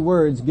daily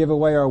words give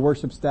away our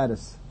worship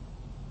status.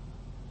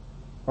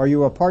 Are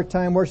you a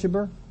part-time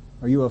worshiper?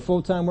 Are you a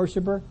full-time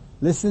worshiper?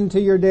 Listen to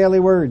your daily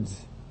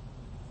words.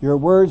 Your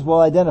words will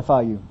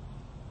identify you.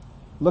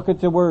 Look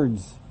at the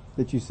words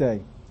that you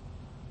say.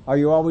 Are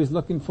you always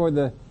looking for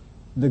the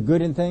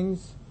good in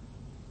things?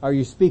 Are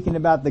you speaking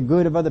about the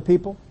good of other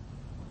people?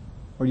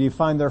 Or do you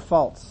find their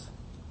faults?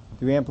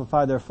 Do you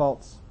amplify their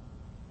faults?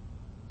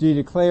 Do you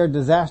declare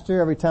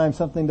disaster every time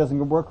something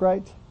doesn't work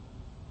right?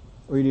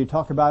 Or do you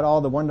talk about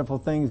all the wonderful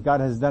things God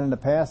has done in the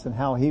past and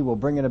how He will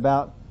bring it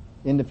about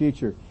in the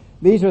future?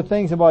 These are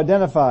things that will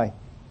identify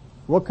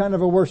what kind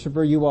of a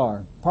worshiper you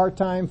are.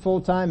 Part-time,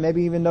 full-time,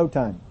 maybe even no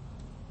time.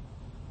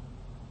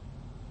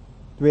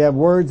 Do we have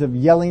words of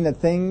yelling at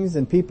things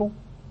and people?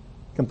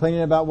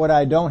 Complaining about what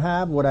I don't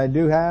have, what I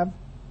do have?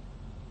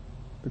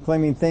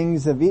 Proclaiming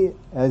things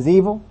as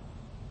evil?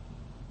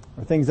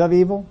 Or things of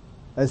evil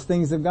as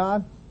things of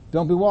God?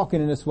 Don't be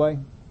walking in this way.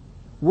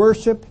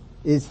 Worship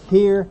is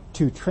here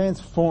to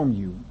transform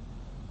you.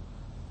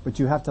 But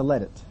you have to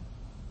let it.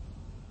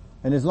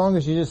 And as long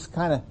as you're just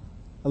kind of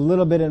a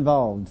little bit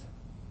involved,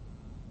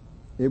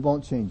 it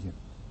won't change you.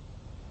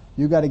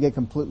 You got to get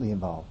completely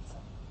involved.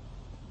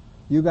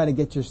 You got to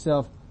get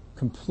yourself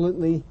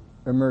completely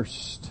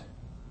immersed.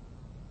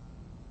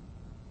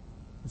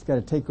 It's got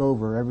to take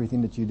over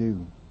everything that you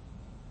do.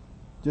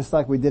 Just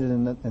like we did it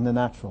in the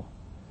natural.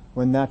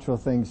 When natural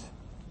things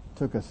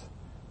took us.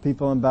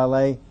 People in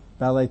ballet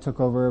took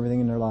over everything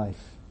in their life.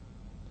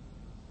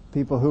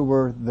 People who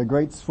were the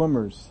great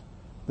swimmers,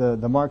 the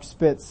Mark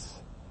Spitz,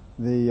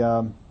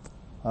 the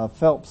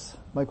Phelps,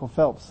 Michael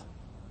Phelps.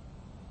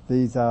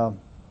 These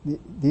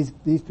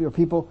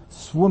people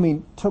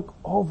swimming took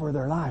over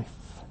their life.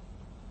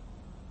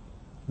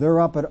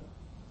 They're up at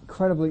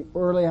incredibly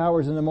early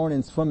hours in the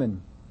morning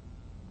swimming.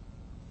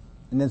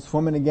 And then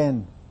swimming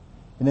again.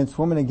 And then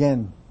swimming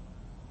again.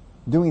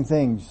 Doing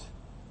things.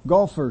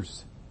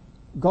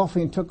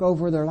 Golfing took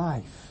over their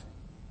life.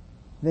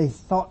 They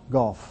thought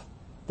golf.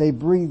 They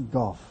breathed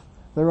golf.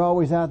 They're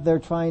always out there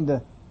trying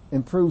to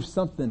improve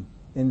something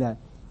in that.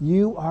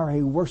 You are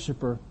a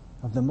worshiper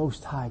of the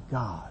Most High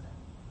God.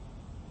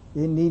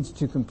 It needs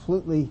to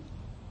completely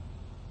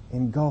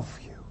engulf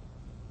you.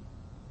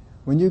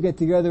 When you get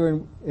together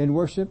in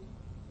worship,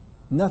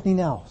 nothing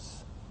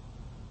else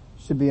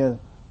should be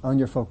on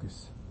your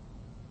focus.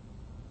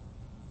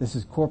 This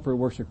is corporate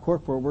worship.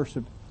 Corporate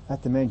worship,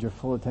 that demands your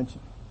full attention.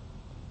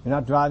 You're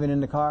not driving in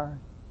the car.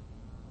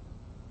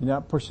 You're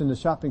not pushing the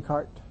shopping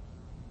cart.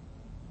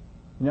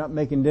 You're not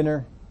making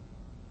dinner.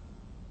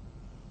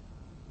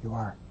 You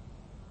are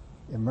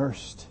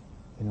immersed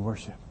in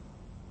worship.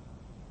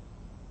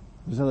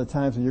 There's other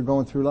times when you're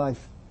going through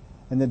life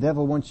and the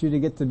devil wants you to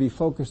get to be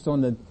focused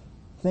on the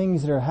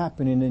things that are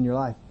happening in your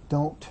life.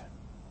 Don't.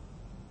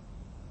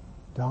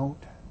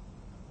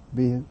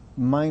 Be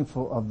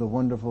mindful of the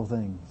wonderful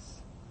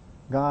things.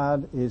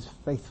 God is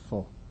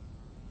faithful.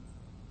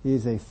 He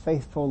is a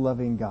faithful,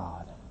 loving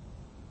God.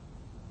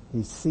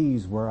 He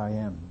sees where I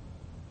am.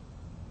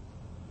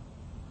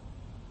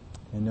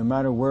 And no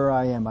matter where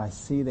I am, I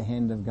see the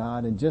hand of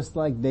God. And just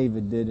like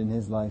David did in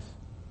his life,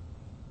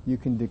 you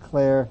can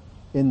declare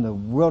in the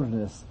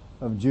wilderness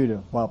of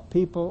Judah, while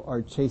people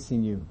are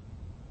chasing you,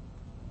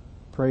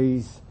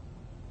 praise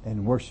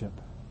and worship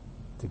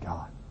to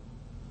God.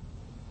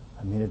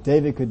 I mean, if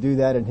David could do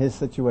that in his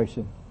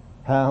situation,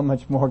 how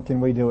much more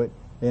can we do it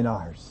in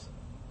ours?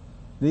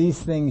 These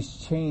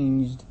things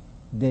changed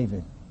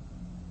David.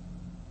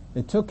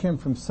 It took him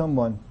from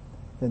someone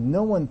that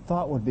no one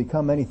thought would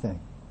become anything,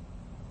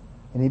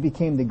 and he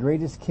became the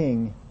greatest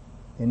king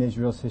in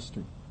Israel's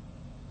history.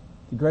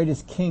 The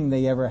greatest king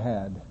they ever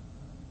had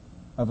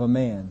of a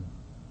man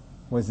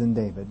was in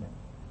David.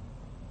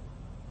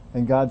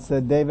 And God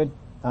said, David,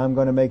 I'm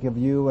going to make of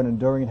you an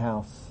enduring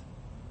house.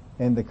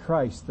 And the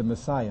Christ, the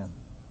Messiah,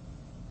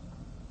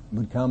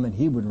 would come and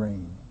he would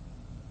reign.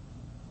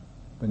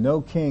 But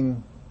no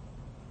king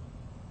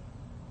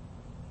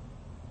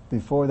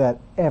before that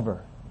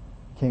ever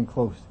came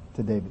close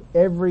to David.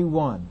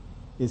 Everyone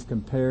is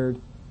compared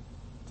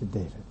to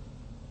David.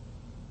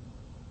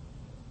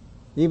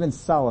 Even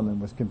Solomon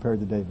was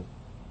compared to David.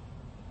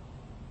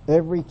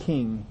 Every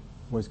king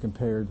was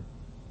compared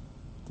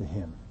to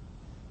him.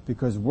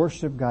 Because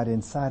worship got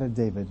inside of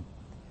David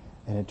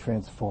and it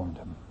transformed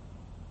him.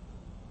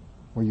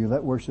 Will you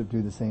let worship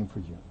do the same for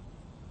you?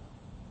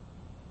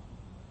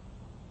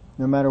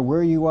 No matter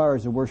where you are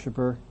as a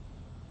worshiper,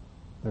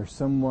 there's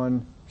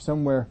someone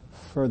somewhere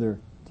further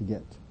to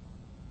get.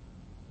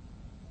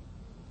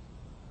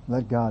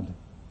 Let God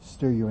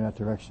steer you in that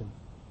direction.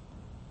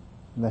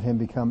 Let him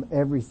become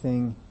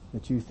everything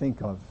that you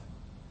think of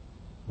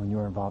when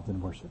you're involved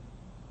in worship.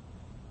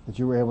 That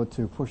you were able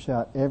to push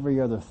out every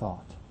other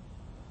thought,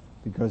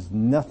 because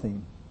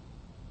nothing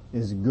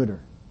is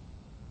gooder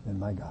than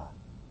my God.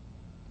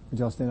 Would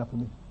y'all stand up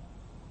with me?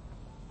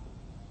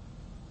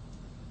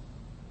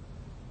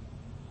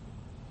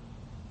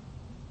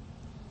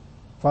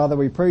 Father,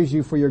 we praise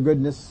you for your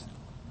goodness.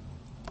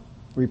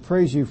 We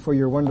praise you for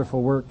your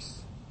wonderful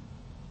works.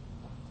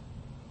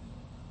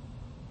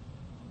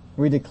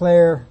 We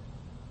declare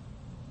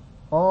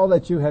all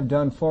that you have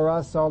done for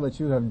us, all that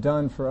you have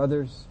done for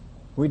others.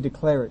 We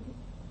declare it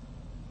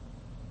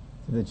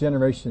to the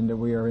generation that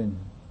we are in.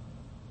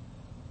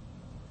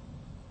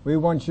 We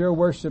want your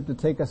worship to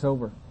take us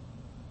over.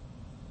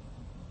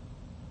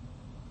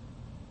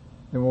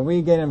 And when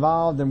we get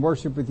involved in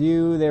worship with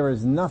you, there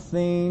is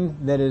nothing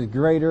that is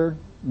greater,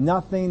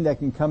 nothing that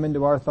can come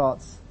into our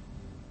thoughts.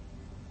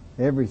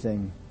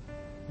 Everything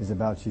is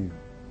about you.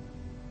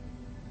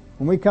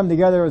 When we come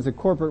together as a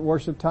corporate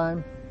worship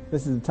time,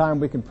 this is the time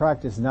we can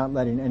practice not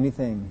letting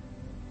anything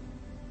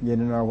get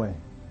in our way.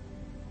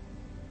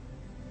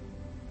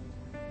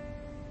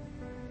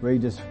 We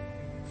just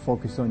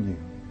focus on you.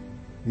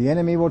 The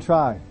enemy will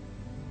try,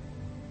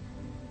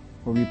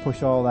 but we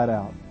push all that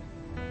out.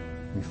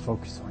 We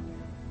focus on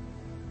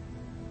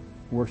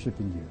you,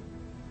 worshiping you.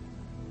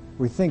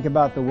 We think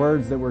about the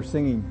words that we're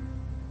singing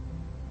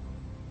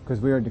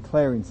because we are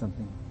declaring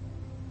something.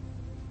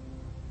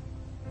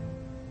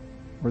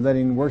 We're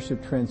letting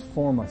worship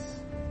transform us.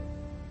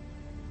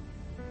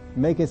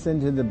 Make us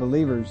into the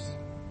believers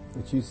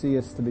that you see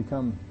us to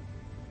become.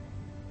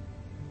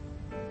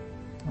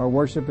 Our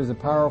worship is a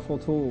powerful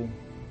tool.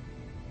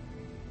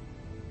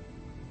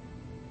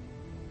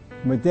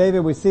 With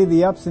David, we see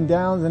the ups and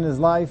downs in his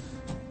life.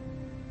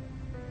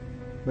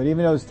 But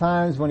even those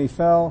times when he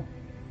fell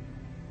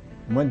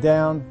and went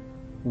down,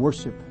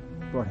 worship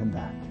brought him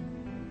back.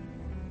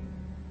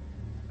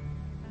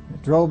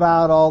 It drove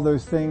out all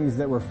those things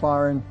that were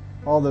foreign,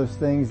 all those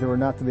things that were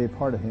not to be a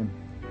part of him.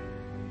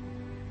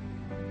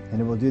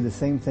 And it will do the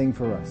same thing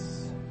for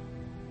us.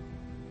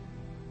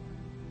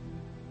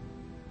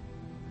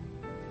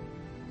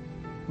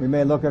 We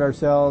may look at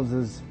ourselves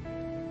as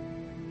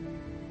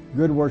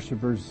good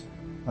worshipers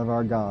of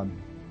our God,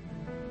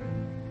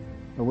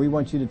 but we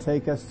want you to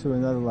take us to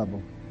another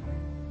level,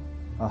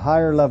 a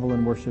higher level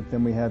in worship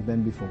than we have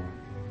been before.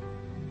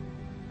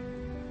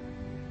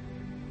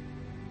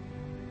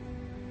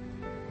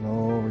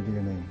 Glory to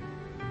your name.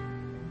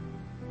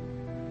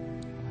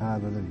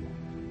 Hallelujah.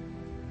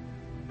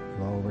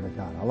 Glory to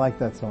God. I like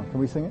that song. Can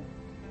we sing it?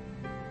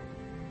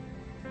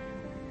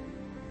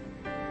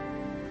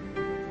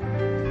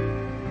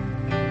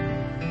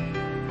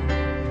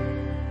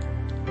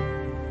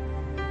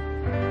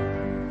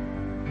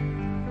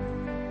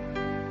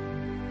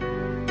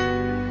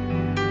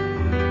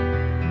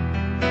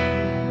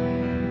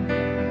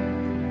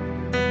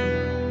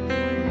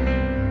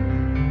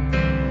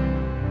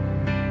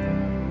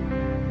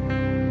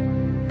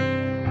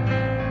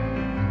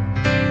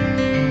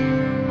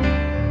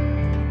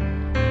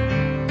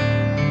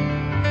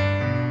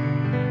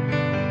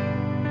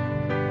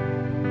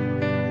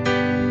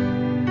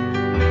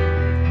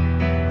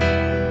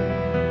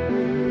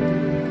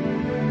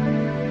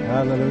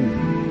 Hallelujah.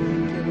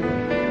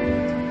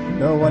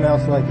 No one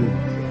else like you.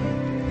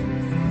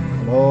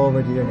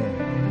 Glory to your name.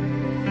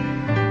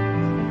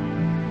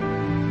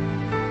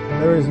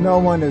 There is no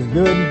one as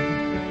good.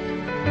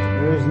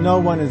 There is no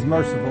one as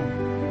merciful.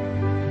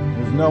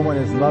 There's no one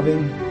as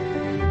loving.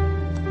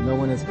 No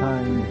one as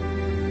kind.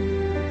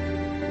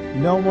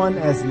 No one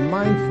as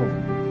mindful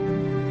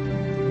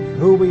of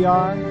who we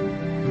are,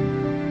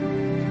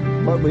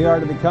 what we are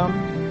to become.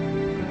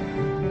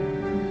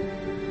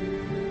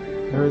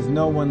 There is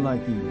no one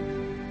like you.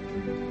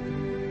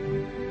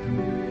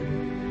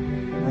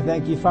 I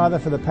thank you, Father,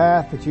 for the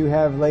path that you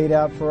have laid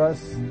out for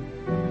us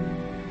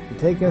to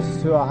take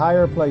us to a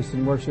higher place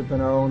in worship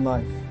in our own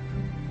life.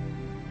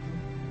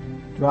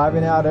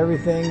 Driving out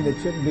everything that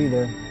shouldn't be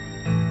there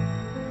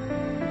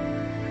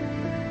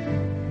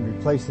and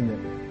replacing it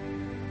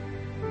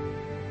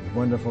with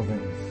wonderful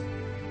things.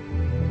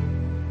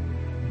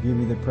 Give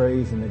you the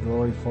praise and the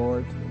glory for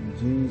it in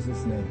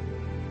Jesus' name.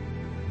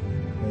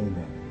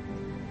 Amen.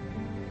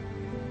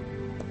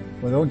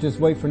 Well, don't just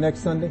wait for next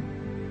Sunday.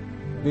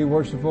 Be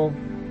worshipful.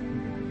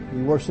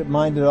 Be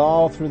worship-minded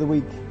all through the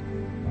week.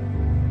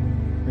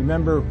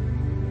 Remember,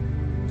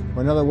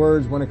 when other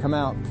words want to come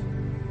out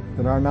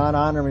that are not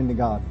honoring to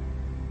God,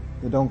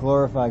 that don't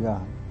glorify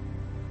God,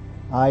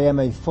 I am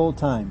a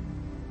full-time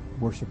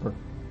worshiper.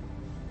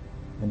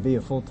 And be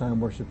a full-time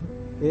worshiper.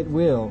 It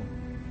will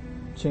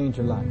change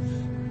your life.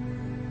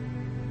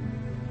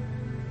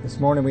 This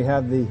morning we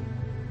have the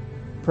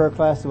prayer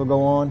class that will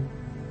go on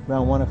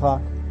around 1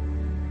 o'clock.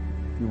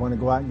 If you want to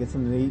go out and get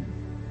something to eat,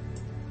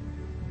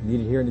 you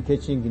need it here in the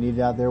kitchen, you need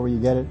it out there where you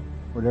get it,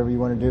 whatever you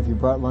want to do. If you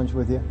brought lunch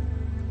with you,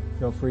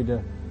 feel free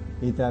to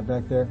eat that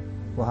back there.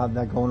 We'll have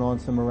that going on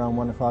somewhere around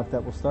 1 o'clock.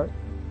 That will start.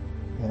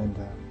 And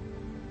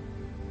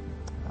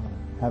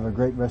have a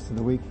great rest of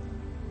the week.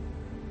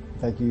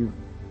 Thank you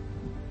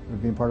for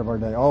being part of our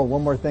day. Oh,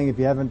 one more thing. If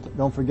you haven't,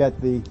 don't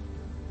forget the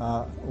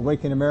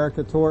Awaken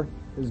America tour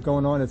is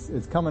going on.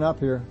 It's coming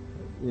up here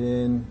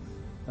in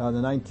the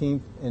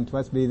 19th in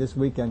Twesby this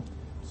weekend.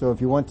 So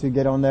if you want to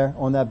get on there,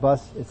 on that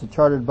bus, it's a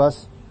chartered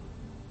bus.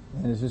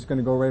 And it's just going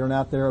to go right on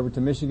out there over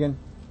to Michigan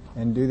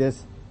and do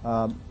this.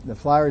 The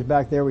flyer's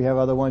back there. We have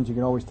other ones. You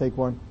can always take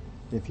one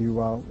if you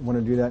want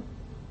to do that.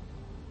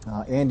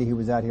 Andy, who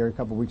was out here a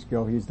couple of weeks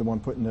ago, he's the one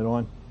putting it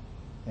on.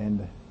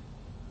 And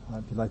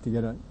if you'd like to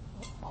get a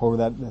hold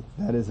of that,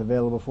 that is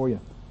available for you.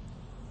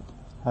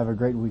 Have a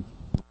great week.